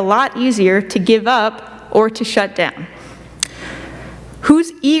it would be a lot easier to give up or to shut down?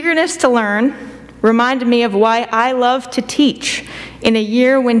 Whose eagerness to learn reminded me of why I love to teach in a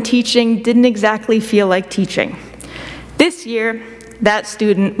year when teaching didn't exactly feel like teaching. This year, that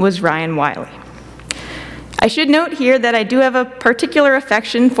student was Ryan Wiley. I should note here that I do have a particular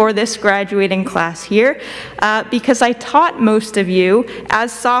affection for this graduating class here because I taught most of you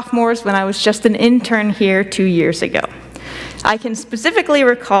as sophomores when I was just an intern here 2 years ago. I can specifically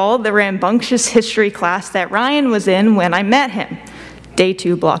recall the rambunctious history class that Ryan was in when I met him, day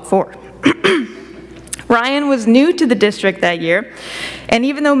 2, block 4. Ryan was new to the district that year, and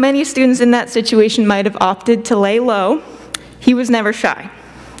even though many students in that situation might have opted to lay low, he was never shy.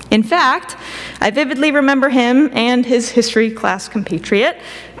 In fact, I vividly remember him and his history class compatriot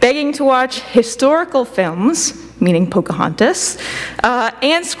begging to watch historical films, meaning Pocahontas,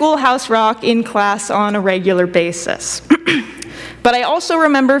 and Schoolhouse Rock in class on a regular basis. But I also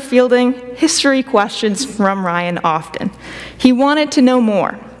remember fielding history questions from Ryan often. He wanted to know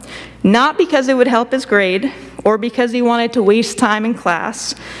more, not because it would help his grade or because he wanted to waste time in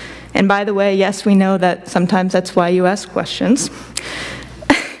class. And by the way, yes, we know that sometimes that's why you ask questions.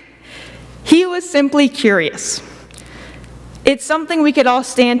 He was simply curious. It's something we could all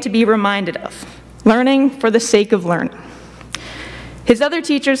stand to be reminded of. learning for the sake of learning. His other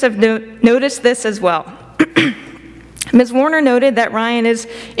teachers have noticed this as well. Ms. Warner noted that Ryan is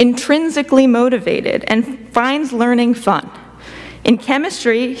intrinsically motivated and finds learning fun. In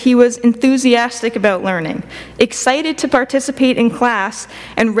chemistry, he was enthusiastic about learning, excited to participate in class,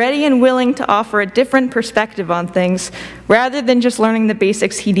 and ready and willing to offer a different perspective on things, rather than just learning the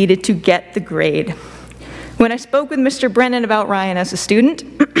basics he needed to get the grade. When I spoke with Mr. Brennan about Ryan as a student,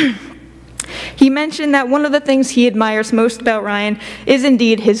 he mentioned that one of the things he admires most about Ryan is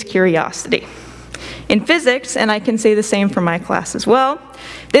indeed his curiosity. In physics, and I can say the same for my class as well,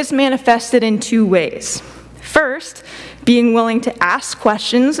 this manifested in two ways. First, being willing to ask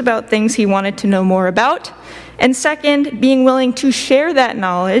questions about things he wanted to know more about, and second, being willing to share that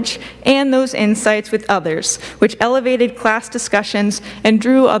knowledge and those insights with others, which elevated class discussions and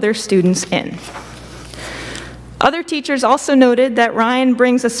drew other students in. Other teachers also noted that Ryan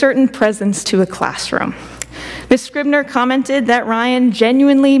brings a certain presence to a classroom. Ms. Scribner commented that Ryan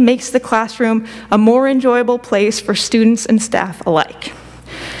genuinely makes the classroom a more enjoyable place for students and staff alike.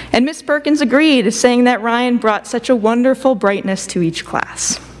 And Ms. Perkins agreed, saying that Ryan brought such a wonderful brightness to each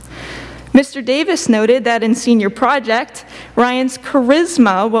class. Mr. Davis noted that in senior project, Ryan's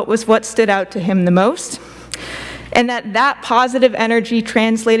charisma was what stood out to him the most, and that positive energy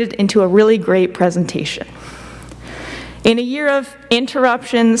translated into a really great presentation. In a year of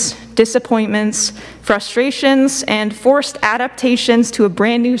interruptions, disappointments, frustrations, and forced adaptations to a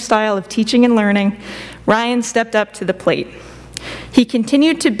brand new style of teaching and learning, Ryan stepped up to the plate. He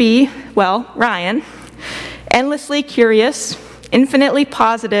continued to be, well, Ryan, endlessly curious, infinitely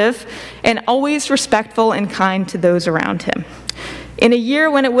positive, and always respectful and kind to those around him. In a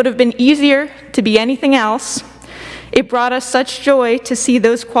year when it would have been easier to be anything else, it brought us such joy to see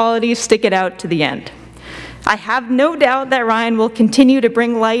those qualities stick it out to the end. I have no doubt that Ryan will continue to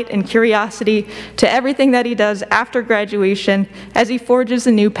bring light and curiosity to everything that he does after graduation as he forges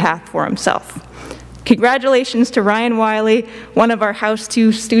a new path for himself. Congratulations to Ryan Wiley, one of our House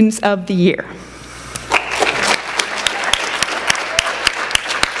 2 Students of the Year.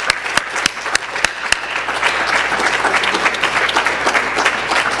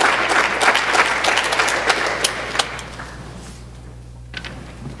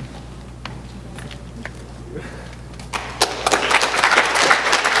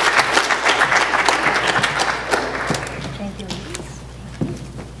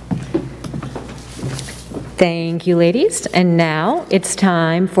 Thank you, ladies. And now it's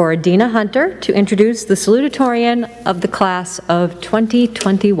time for Adina Hunter to introduce the salutatorian of the class of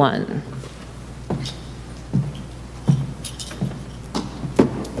 2021.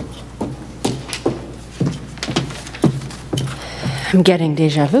 I'm getting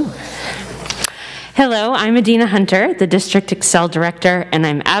deja vu. Hello, I'm Adina Hunter, the District Excel Director, and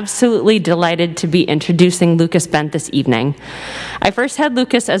I'm absolutely delighted to be introducing Lucas Bent this evening. I first had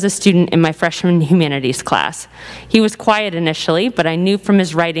Lucas as a student in my freshman humanities class. He was quiet initially, but I knew from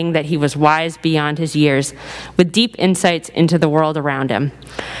his writing that he was wise beyond his years, with deep insights into the world around him.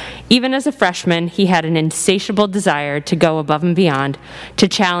 Even as a freshman, he had an insatiable desire to go above and beyond, to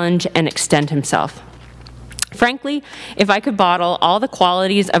challenge and extend himself. Frankly, if I could bottle all the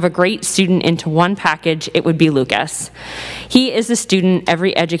qualities of a great student into one package, it would be Lucas. He is the student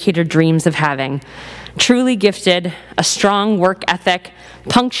every educator dreams of having. Truly gifted, a strong work ethic,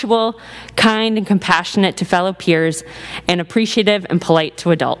 punctual, kind and compassionate to fellow peers, and appreciative and polite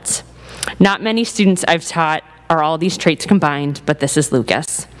to adults. Not many students I've taught are all these traits combined, but this is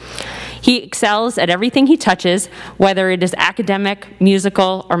Lucas. He excels at everything he touches, whether it is academic,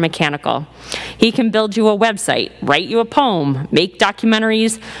 musical, or mechanical. He can build you a website, write you a poem, make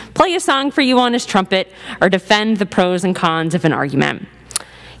documentaries, play a song for you on his trumpet, or defend the pros and cons of an argument.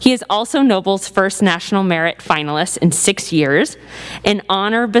 He is also Noble's first National Merit finalist in 6 years, an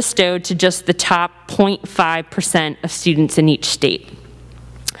honor bestowed to just the top 0.5% of students in each state.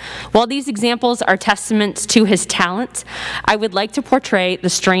 While these examples are testaments to his talents, I would like to portray the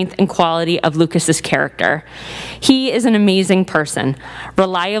strength and quality of Lucas's character. He is an amazing person,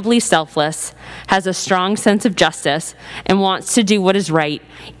 reliably selfless, has a strong sense of justice, and wants to do what is right,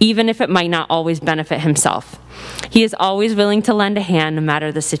 even if it might not always benefit himself. He is always willing to lend a hand no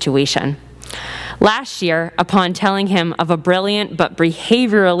matter the situation. Last year, upon telling him of a brilliant but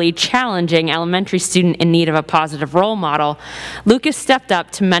behaviorally challenging elementary student in need of a positive role model, Lucas stepped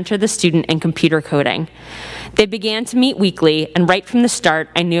up to mentor the student in computer coding. They began to meet weekly, and right from the start,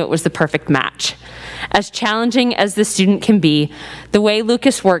 I knew it was the perfect match. As challenging as the student can be, the way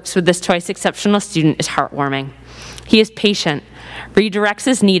Lucas works with this twice exceptional student is heartwarming. He is patient, redirects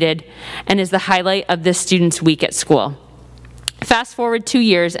as needed, and is the highlight of this student's week at school. Fast forward 2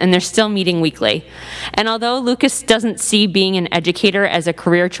 years and they're still meeting weekly. And although Lucas doesn't see being an educator as a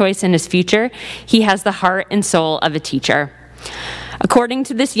career choice in his future, he has the heart and soul of a teacher. According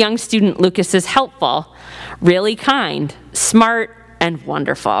to this young student, Lucas is helpful, really kind, smart, and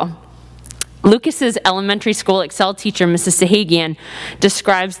wonderful. Lucas's elementary school Excel teacher, Mrs. Sahagian,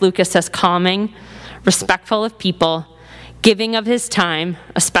 describes Lucas as calming, respectful of people, giving of his time,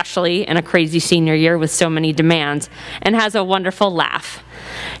 especially in a crazy senior year with so many demands, and has a wonderful laugh.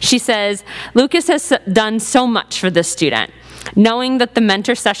 She says, Lucas has done so much for this student. Knowing that the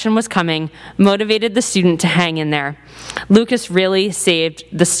mentor session was coming motivated the student to hang in there. Lucas really saved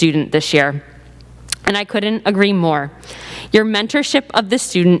the student this year. And I couldn't agree more. Your mentorship of the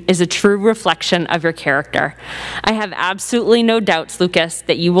student is a true reflection of your character. I have absolutely no doubts, Lucas,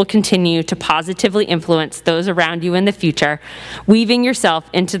 that you will continue to positively influence those around you in the future, weaving yourself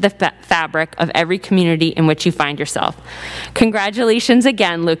into the fabric of every community in which you find yourself. Congratulations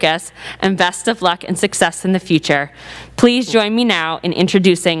again, Lucas, and best of luck and success in the future. Please join me now in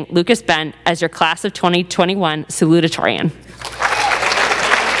introducing Lucas Bent as your Class of 2021 salutatorian.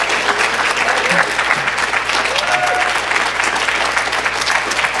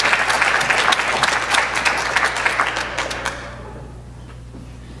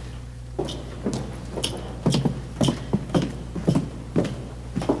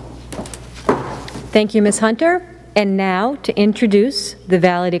 Thank you, Ms. Hunter. And now, to introduce the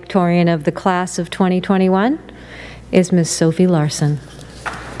valedictorian of the class of 2021 is Ms. Sophie Larson.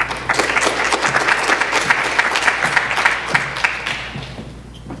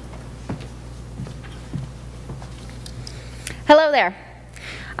 Hello there.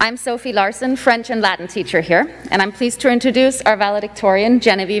 I'm Sophie Larson, French and Latin teacher here, and I'm pleased to introduce our valedictorian,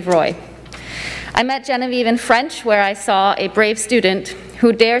 Genevieve Roy. I met Genevieve in French, where I saw a brave student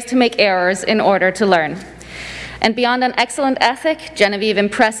who dares to make errors in order to learn. And beyond an excellent ethic, Genevieve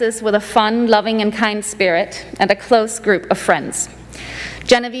impresses with a fun, loving, and kind spirit and a close group of friends.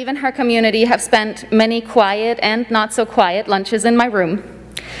 Genevieve and her community have spent many quiet and not so quiet lunches in my room.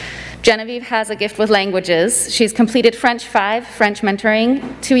 Genevieve has a gift with languages. She's completed French 5, French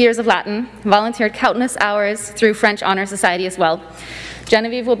mentoring, 2 years of Latin, volunteered countless hours through French Honor Society as well.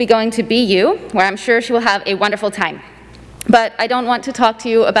 Genevieve will be going to BU, where I'm sure she will have a wonderful time. But I don't want to talk to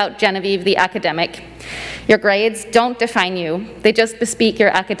you about Genevieve the academic. Your grades don't define you, they just bespeak your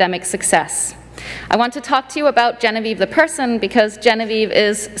academic success. I want to talk to you about Genevieve the person, because Genevieve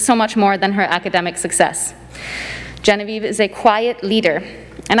is so much more than her academic success. Genevieve is a quiet leader,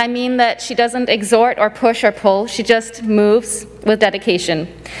 and I mean that she doesn't exhort or push or pull, she just moves with dedication.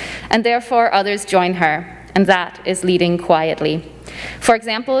 And therefore others join her, and that is leading quietly. For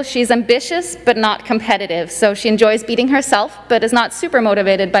example, she's ambitious but not competitive, so she enjoys beating herself but is not super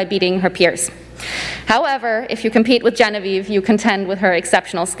motivated by beating her peers. However, if you compete with Genevieve, you contend with her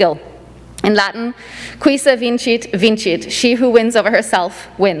exceptional skill. In Latin, quisa vincit, vincit. She who wins over herself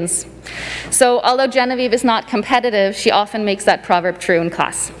wins. So although Genevieve is not competitive, she often makes that proverb true in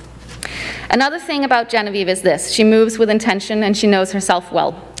class. Another thing about Genevieve is this: she moves with intention and she knows herself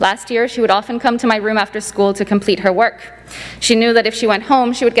well. Last year, she would often come to my room after school to complete her work. She knew that if she went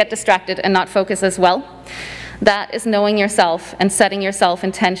home, she would get distracted and not focus as well. That is knowing yourself and setting yourself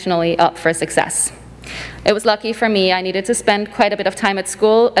intentionally up for success. It was lucky for me. I needed to spend quite a bit of time at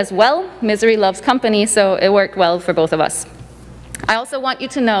school as well. Misery loves company, so it worked well for both of us. I also want you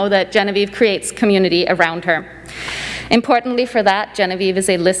to know that Genevieve creates community around her. Importantly for that, Genevieve is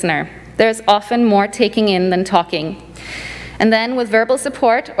a listener. There's often more taking in than talking. And then with verbal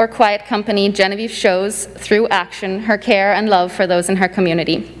support or quiet company, Genevieve shows through action her care and love for those in her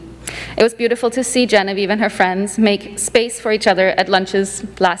community. It was beautiful to see Genevieve and her friends make space for each other at lunches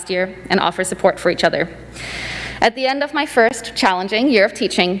last year and offer support for each other. At the end of my first challenging year of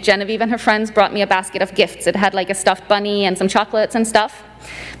teaching, Genevieve and her friends brought me a basket of gifts. It had like a stuffed bunny and some chocolates and stuff.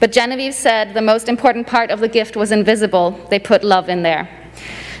 But Genevieve said the most important part of the gift was invisible. They put love in there.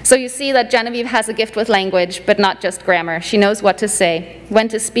 So you see that Genevieve has a gift with language, but not just grammar. She knows what to say, when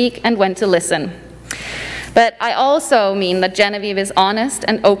to speak, and when to listen. But I also mean that Genevieve is honest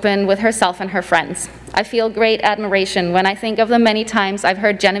and open with herself and her friends. I feel great admiration when I think of the many times I've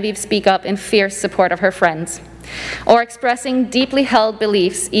heard Genevieve speak up in fierce support of her friends, or expressing deeply held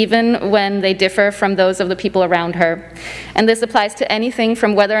beliefs even when they differ from those of the people around her. And this applies to anything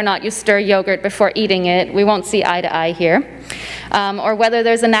from whether or not you stir yogurt before eating it, we won't see eye to eye here, or whether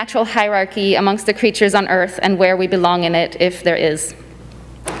there's a natural hierarchy amongst the creatures on earth and where we belong in it, if there is.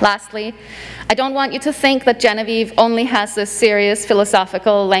 Lastly, I don't want you to think that Genevieve only has this serious,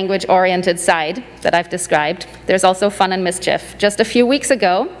 philosophical, language-oriented side that I've described. There's also fun and mischief. Just a few weeks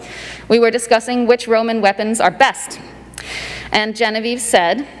ago, we were discussing which Roman weapons are best. And Genevieve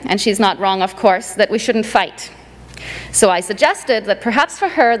said, and she's not wrong of course, that we shouldn't fight. So I suggested that perhaps for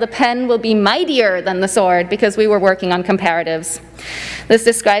her the pen will be mightier than the sword because we were working on comparatives. This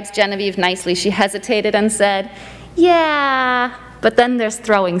describes Genevieve nicely. She hesitated and said, yeah, but then there's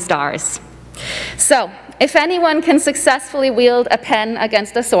throwing stars. So if anyone can successfully wield a pen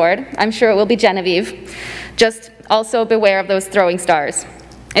against a sword, I'm sure it will be Genevieve. Just also beware of those throwing stars.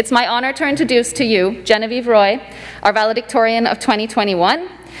 It's my honor to introduce to you Genevieve Roy, our valedictorian of 2021.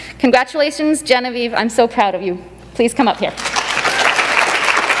 Congratulations, Genevieve. I'm so proud of you. Please come up here.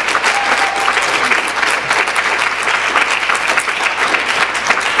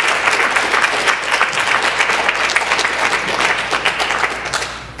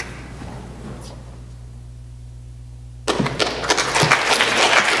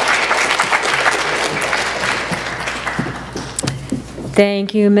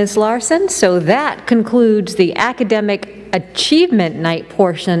 Thank you, Ms. Larson. So that concludes the Academic Achievement Night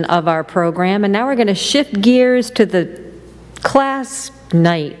portion of our program, and now we're going to shift gears to the class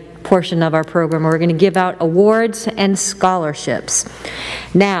night portion of our program. We're going to give out awards and scholarships.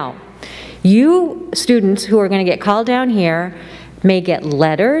 Now, you students who are going to get called down here may get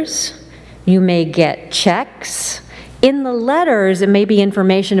letters, you may get checks. In the letters, it may be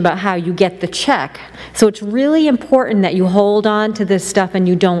information about how you get the check. So it's really important that you hold on to this stuff and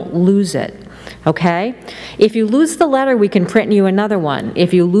you don't lose it, okay? If you lose the letter, we can print you another one.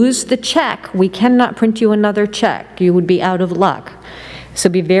 If you lose the check, we cannot print you another check. You would be out of luck. So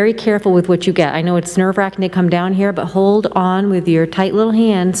be very careful with what you get. I know it's nerve-wracking to come down here, but hold on with your tight little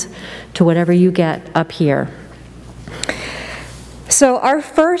hands to whatever you get up here. So our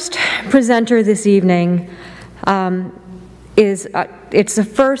first presenter this evening it's the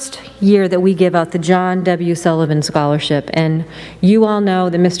first year that we give out the John W. Sullivan Scholarship, and you all know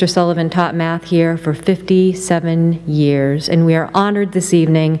that Mr. Sullivan taught math here for 57 years, and we are honored this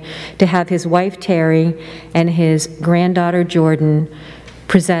evening to have his wife Terry and his granddaughter Jordan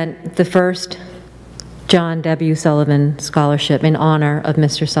present the first John W. Sullivan Scholarship in honor of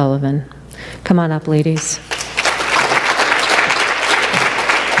Mr. Sullivan. Come on up, ladies.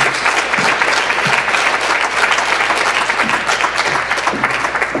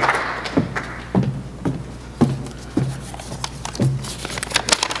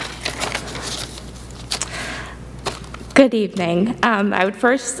 Good evening. I would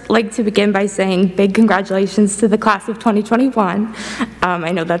first like to begin by saying big congratulations to the class of 2021.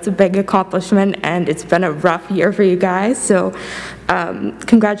 I know that's a big accomplishment and it's been a rough year for you guys, so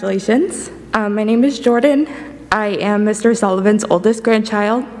congratulations. My name is Jordan. I am Mr. Sullivan's oldest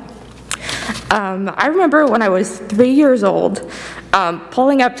grandchild. I remember when I was 3 years old,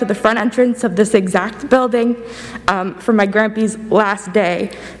 pulling up to the front entrance of this exact building for my grandpa's last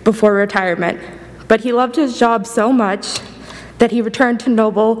day before retirement. But he loved his job so much that he returned to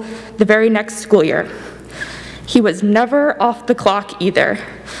Noble the very next school year. He was never off the clock either.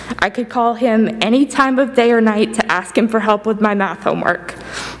 I could call him any time of day or night to ask him for help with my math homework.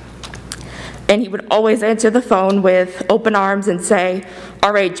 And he would always answer the phone with open arms and say,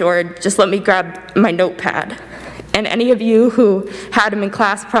 "All right, George, just let me grab my notepad." And any of you who had him in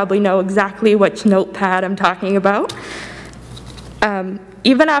class probably know exactly which notepad I'm talking about.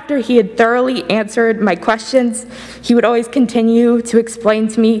 Even after he had thoroughly answered my questions, he would always continue to explain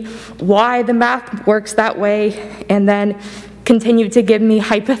to me why the math works that way, and then continue to give me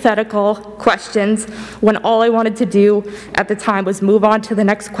hypothetical questions when all I wanted to do at the time was move on to the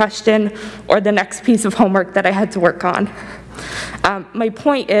next question or the next piece of homework that I had to work on. My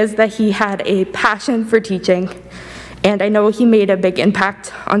point is that he had a passion for teaching, and I know he made a big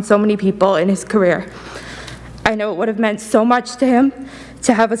impact on so many people in his career. I know it would have meant so much to him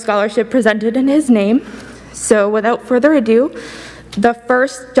to have a scholarship presented in his name. So without further ado, the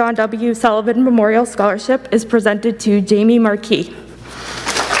first John W. Sullivan Memorial Scholarship is presented to Jamie Marquis.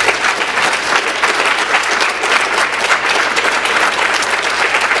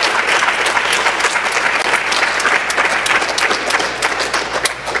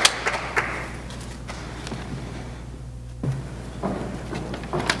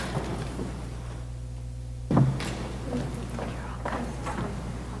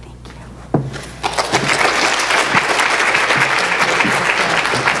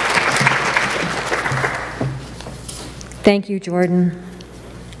 Thank you, Jordan.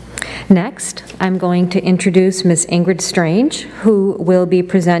 Next, I'm going to introduce Ms. Ingrid Strange, who will be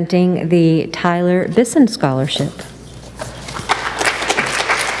presenting the Tyler Bisson Scholarship.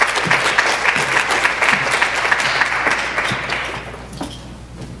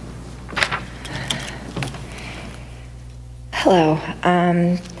 Hello.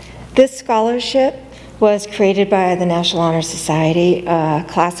 This scholarship was created by the National Honor Society,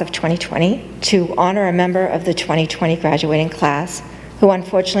 class of 2020, to honor a member of the 2020 graduating class who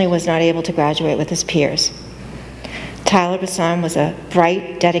unfortunately was not able to graduate with his peers. Tyler Basson was a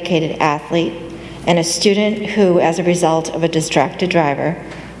bright, dedicated athlete and a student who, as a result of a distracted driver,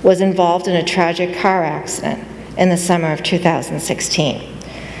 was involved in a tragic car accident in the summer of 2016.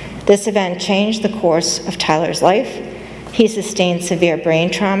 This event changed the course of Tyler's life. He sustained severe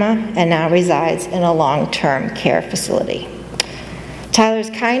brain trauma and now resides in a long-term care facility. Tyler's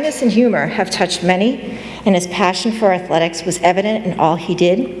kindness and humor have touched many, and his passion for athletics was evident in all he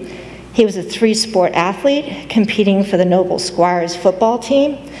did. He was a three-sport athlete, competing for the Noble Squires football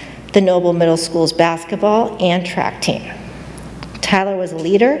team, the Noble Middle School's basketball and track team. Tyler was a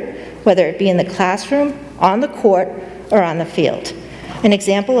leader, whether it be in the classroom, on the court, or on the field, an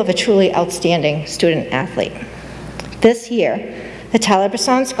example of a truly outstanding student athlete. This year, the Tyler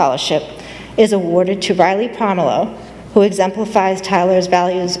Basson Scholarship is awarded to Riley Pomelo, who exemplifies Tyler's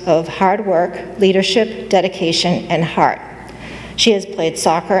values of hard work, leadership, dedication, and heart. She has played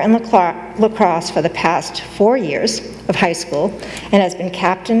soccer and lacrosse for the past 4 years of high school and has been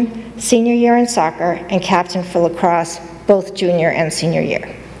captain senior year in soccer and captain for lacrosse both junior and senior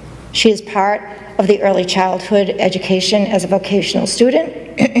year. She is part of the early childhood education as a vocational student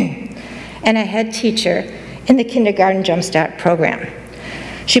and a head teacher in the Kindergarten Jumpstart program.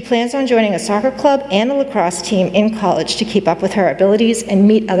 She plans on joining a soccer club and a lacrosse team in college to keep up with her abilities and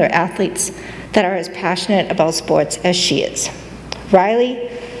meet other athletes that are as passionate about sports as she is. Riley,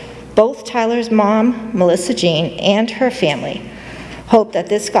 both Tyler's mom, Melissa Jean, and her family hope that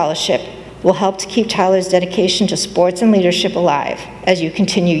this scholarship will help to keep Tyler's dedication to sports and leadership alive as you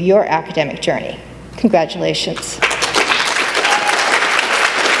continue your academic journey. Congratulations.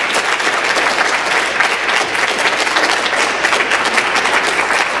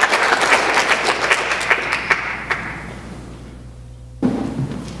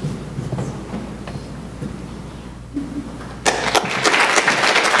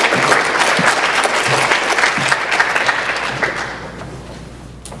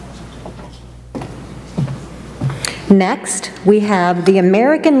 Next, we have the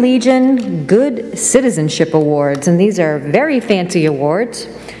American Legion Good Citizenship Awards, and these are very fancy awards.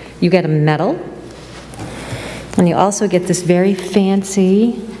 You get a medal, and you also get this very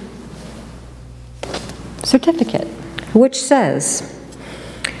fancy certificate, which says,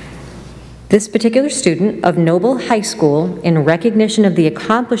 this particular student of Noble High School, in recognition of the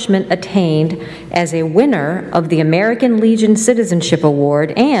accomplishment attained as a winner of the American Legion Citizenship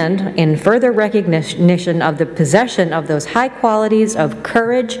Award and in further recognition of the possession of those high qualities of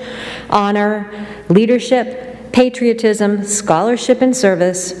courage, honor, leadership, patriotism, scholarship, and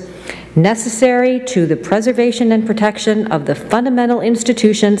service necessary to the preservation and protection of the fundamental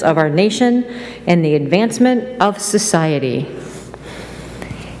institutions of our nation and the advancement of society.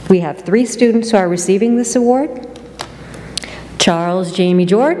 We have 3 students who are receiving this award. Charles Jamie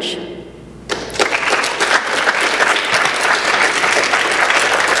George,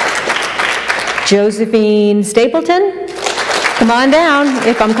 Josephine Stapleton, come on down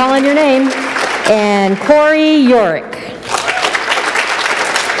if I'm calling your name, and Corey Yorick.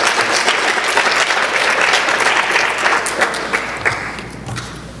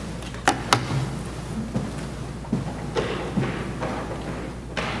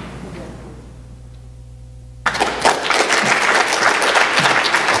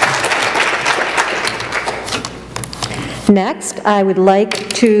 Next, I would like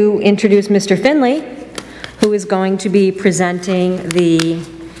to introduce Mr. Finley, who is going to be presenting the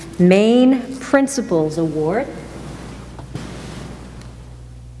Maine Principals Award.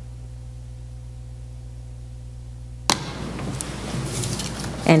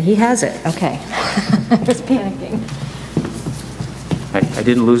 And he has it. Okay. I was panicking. I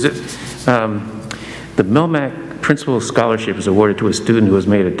didn't lose it. The Melmac Principal Scholarship is awarded to a student who has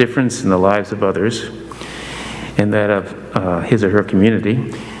made a difference in the lives of others and that of his or her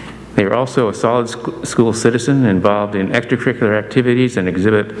community. They are also a solid school citizen involved in extracurricular activities and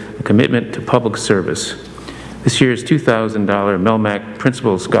exhibit a commitment to public service. This year's $2,000 Melmac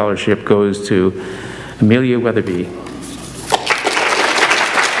Principal Scholarship goes to Amelia Weatherby.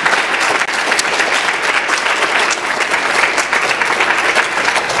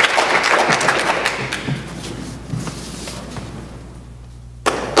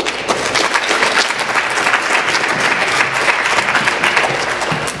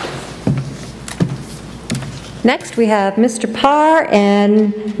 Next, we have Mr. Parr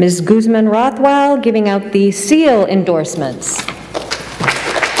and Ms. Guzman Rothwell giving out the seal endorsements.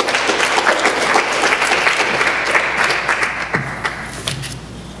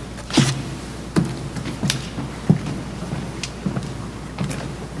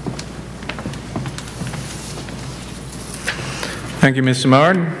 Thank you, Ms.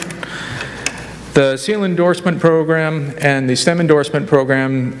 Simard. The SEAL endorsement program and the STEM endorsement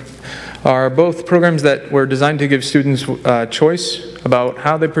program are both programs that were designed to give students choice about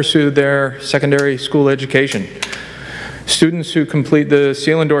how they pursue their secondary school education. Students who complete the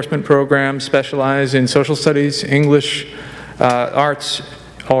SEAL endorsement program specialize in social studies, English, arts,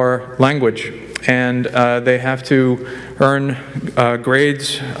 or language, and they have to earn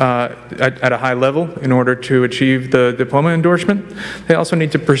grades at a high level in order to achieve the diploma endorsement. They also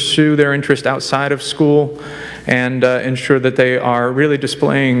need to pursue their interest outside of school and ensure that they are really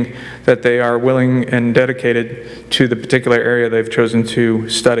displaying that they are willing and dedicated to the particular area they've chosen to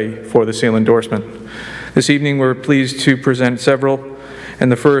study for the SEAL endorsement. This evening we're pleased to present several,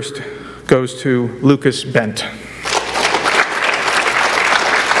 and the first goes to Lucas Bent.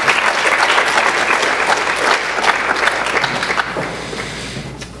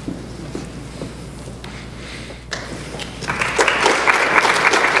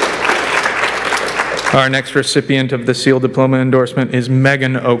 Our next recipient of the SEAL diploma endorsement is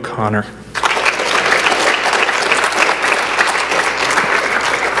Megan O'Connor.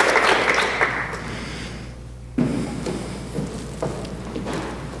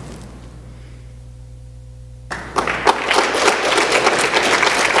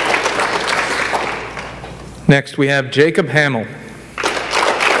 Next we have Jacob Hamill.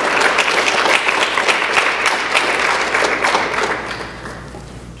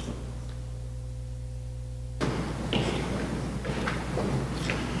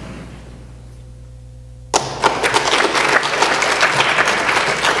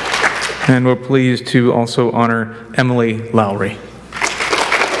 And we're pleased to also honor Emily Lowry.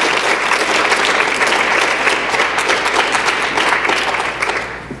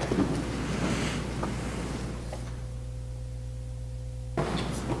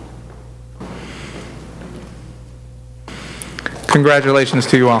 Congratulations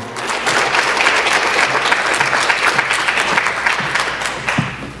to you all.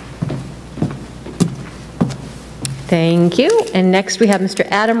 Thank you. And next we have Mr.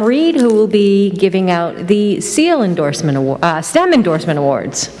 Adam Reed, who will be giving out the SEAL endorsement award, STEM endorsement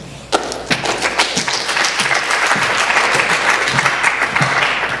awards.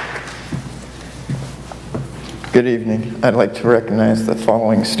 Good evening. I'd like to recognize the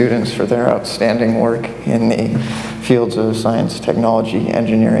following students for their outstanding work in the fields of science, technology,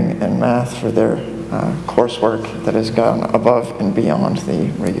 engineering, and math for their coursework that has gone above and beyond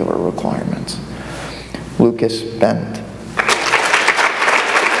the regular requirements. Lucas Bent.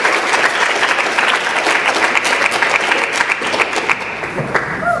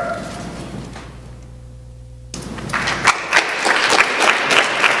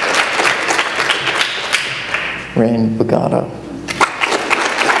 Rain Bagato.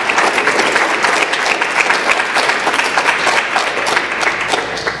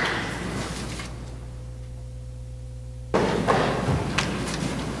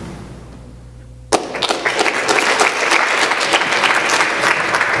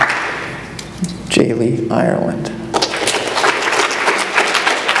 Jaylee Ireland.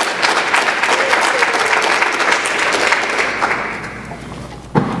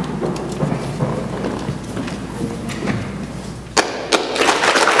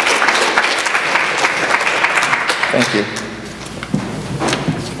 Thank you.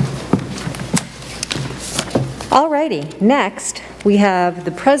 All righty, next we have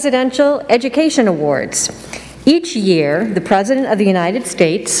the Presidential Education Awards. Each year, the President of the United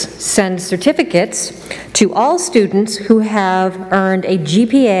States sends certificates to all students who have earned a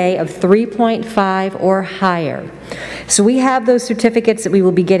GPA of 3.5 or higher. So we have those certificates that we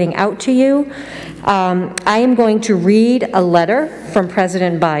will be getting out to you. I am going to read a letter from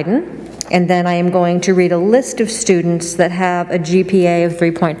President Biden, and then I am going to read a list of students that have a GPA of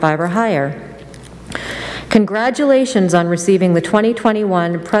 3.5 or higher. Congratulations on receiving the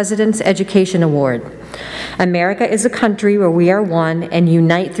 2021 President's Education Award. America is a country where we are one and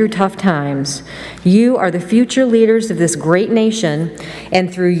unite through tough times. You are the future leaders of this great nation,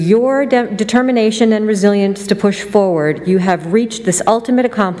 and through your determination and resilience to push forward, you have reached this ultimate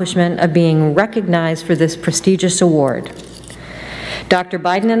accomplishment of being recognized for this prestigious award. Dr.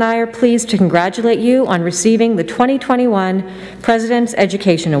 Biden and I are pleased to congratulate you on receiving the 2021 President's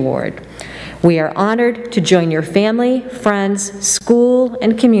Education Award. We are honored to join your family, friends, school,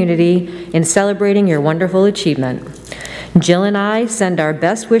 and community in celebrating your wonderful achievement. Jill and I send our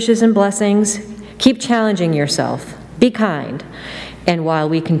best wishes and blessings. Keep challenging yourself. Be kind. And while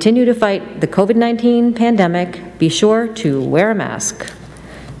we continue to fight the COVID-19 pandemic, be sure to wear a mask.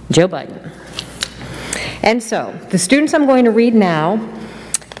 Joe Biden. And so, the students I'm going to read now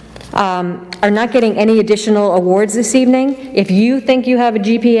are not getting any additional awards this evening. If you think you have a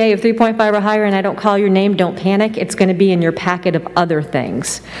GPA of 3.5 or higher and I don't call your name, don't panic. It's going to be in your packet of other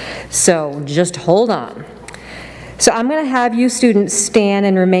things. So just hold on. So I'm going to have you students stand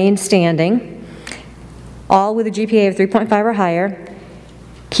and remain standing, all with a GPA of 3.5 or higher.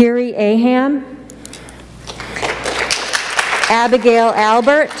 Kiri Aham, Abigail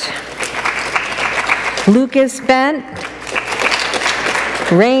Albert, Lucas Bent,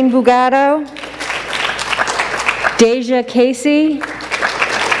 Rain Bugato, Deja Casey,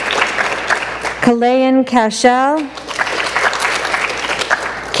 Kalayan Cashel,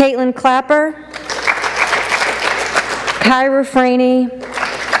 Caitlin Clapper, Kyra Franey,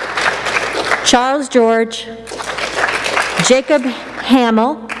 Charles George, Jacob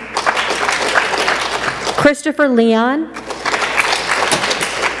Hamill, Christopher Leon,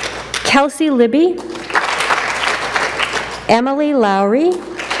 Kelsey Libby, Emily Lowry,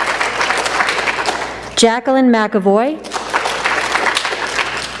 Jacqueline McAvoy,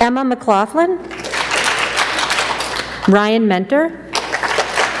 Emma McLaughlin, Ryan Mentor,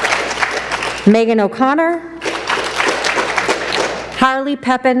 Megan O'Connor, Harley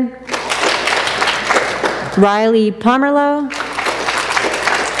Pepin, Riley Pomerleau,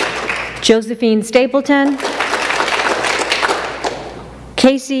 Josephine Stapleton,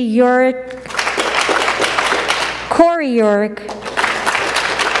 Casey Urick, Corey Urick,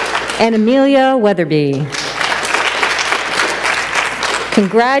 and Amelia Weatherby.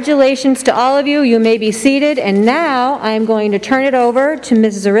 Congratulations to all of you. You may be seated. And now I'm going to turn it over to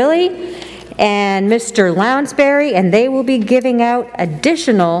Ms. Zarilli and Mr. Lounsbury, and they will be giving out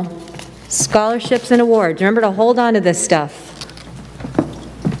additional scholarships and awards. Remember to hold on to this stuff.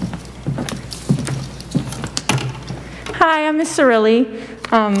 Hi, I'm Ms. Cirilli.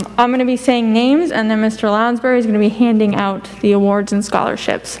 I'm going to be saying names, and then Mr. Lounsbury is going to be handing out the awards and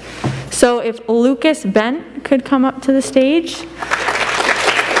scholarships. So if Lucas Bent could come up to the stage.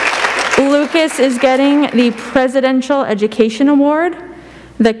 Lucas is getting the Presidential Education Award,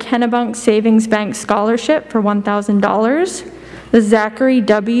 the Kennebunk Savings Bank Scholarship for $1,000, the Zachary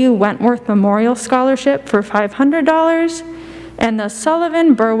W. Wentworth Memorial Scholarship for $500, and the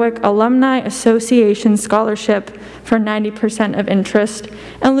Sullivan Berwick Alumni Association Scholarship for 90% of interest.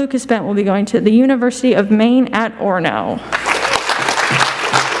 And Lucas Bent will be going to the University of Maine at Orono.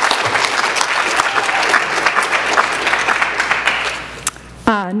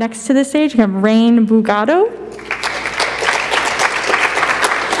 Next to the stage, we have Rain Bugato.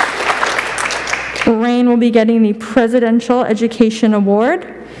 Rain will be getting the Presidential Education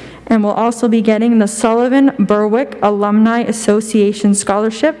Award and will also be getting the Sullivan Berwick Alumni Association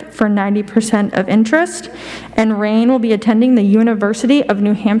Scholarship for 90% of interest. And Rain will be attending the University of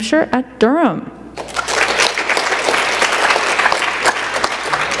New Hampshire at Durham.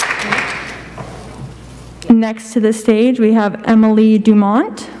 Next to the stage, we have Emily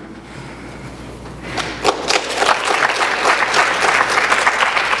Dumont.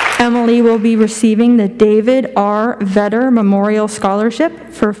 Emily will be receiving the David R. Vedder Memorial Scholarship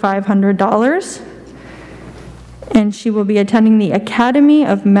for $500. And she will be attending the Academy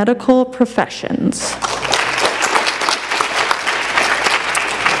of Medical Professions.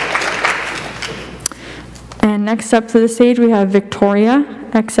 And next up to the stage, we have Victoria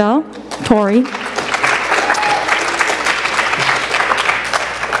XL, Tori.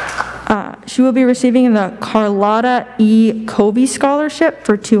 She will be receiving the Carlotta E. Covey Scholarship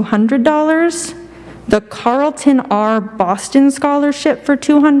for $200, the Carlton R. Boston Scholarship for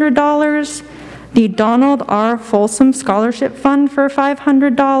 $200, the Donald R. Folsom Scholarship Fund for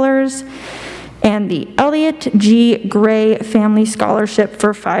 $500, and the Elliott G. Gray Family Scholarship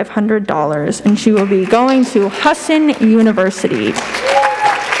for $500. And she will be going to Husson University.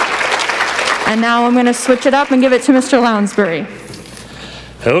 And now I'm going to switch it up and give it to Mr. Lounsbury.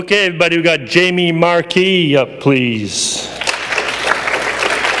 Okay, everybody, we got Jamie Markey up, please.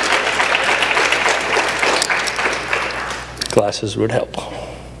 Glasses would help.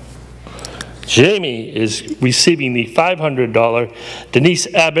 Jamie is receiving the $500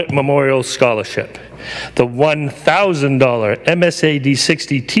 Denise Abbott Memorial Scholarship, the $1,000 MSAD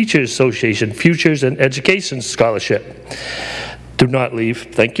 60 Teachers Association Futures and Education Scholarship. Do not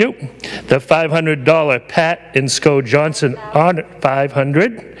leave, thank you. The $500 Pat and Sco Johnson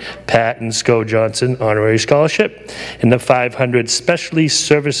Pat and Sco Johnson Honorary Scholarship, and the $500 Specialty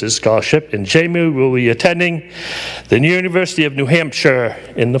Services Scholarship. And Jamie will be attending the University of New Hampshire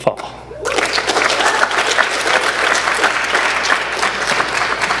in the fall.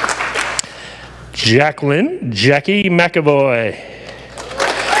 Jackie McAvoy.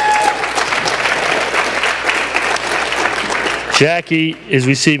 Jackie is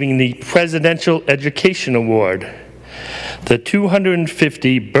receiving the Presidential Education Award, the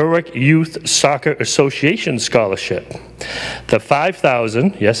 250 Berwick Youth Soccer Association Scholarship, the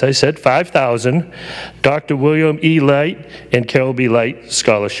 5,000, yes I said 5,000, Dr. William E. Light and Carol B. Light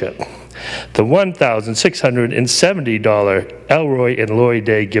Scholarship, the $1,670 Elroy and Lori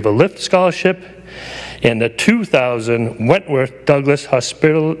Day Give a Lift Scholarship, and the $2,000 Wentworth Douglas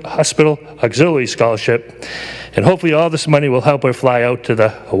Hospital Auxiliary Scholarship. And hopefully all this money will help her fly out to the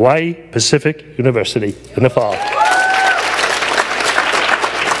Hawaii Pacific University in the fall.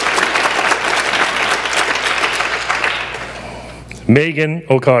 Megan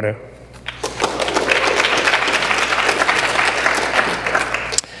O'Connor.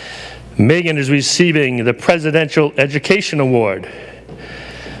 Megan is receiving the Presidential Education Award,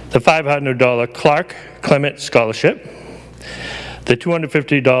 the $500 Clark Clement Scholarship, the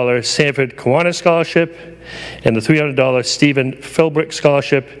 $250 Sanford Kiwanis Scholarship, and the $300 Stephen Philbrick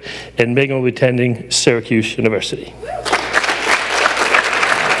Scholarship, and Megan will be attending Syracuse University.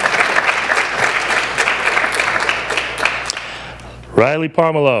 Riley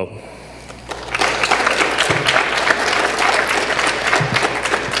Parmelo.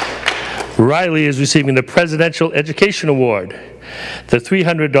 Riley is receiving the Presidential Education Award, the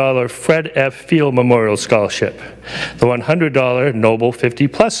 $300 Fred F. Field Memorial Scholarship, the $100 Noble 50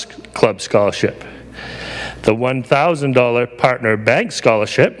 Plus Club Scholarship, the $1,000 Partner Bank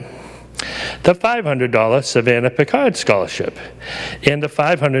Scholarship, the $500 Savannah Picard Scholarship, and the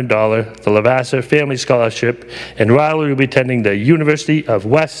 $500 the Lavasser Family Scholarship, and Riley will be attending the University of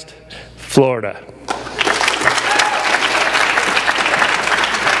West Florida.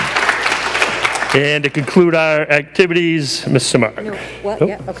 And to conclude our activities, Ms. Samar. No, well,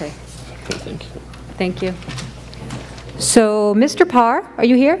 yeah, okay. Thank you. So, Mr. Parr, are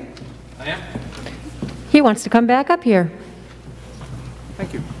you here? I am. He wants to come back up here.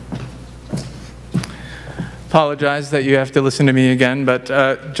 Thank you. Apologize that you have to listen to me again, but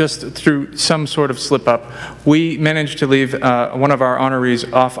just through some sort of slip up, we managed to leave one of our honorees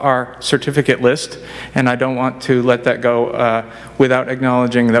off our certificate list, and I don't want to let that go without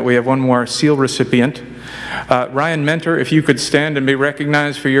acknowledging that we have one more SEAL recipient. Ryan Mentor, if you could stand and be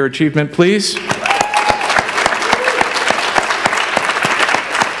recognized for your achievement, please.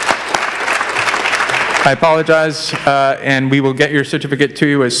 I apologize, and we will get your certificate to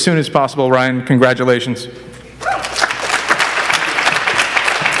you as soon as possible. Ryan, congratulations.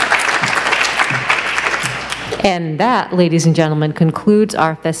 And that, ladies and gentlemen, concludes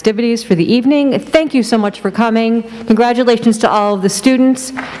our festivities for the evening. Thank you so much for coming. Congratulations to all of the students.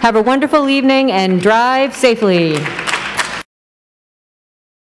 Have a wonderful evening and drive safely.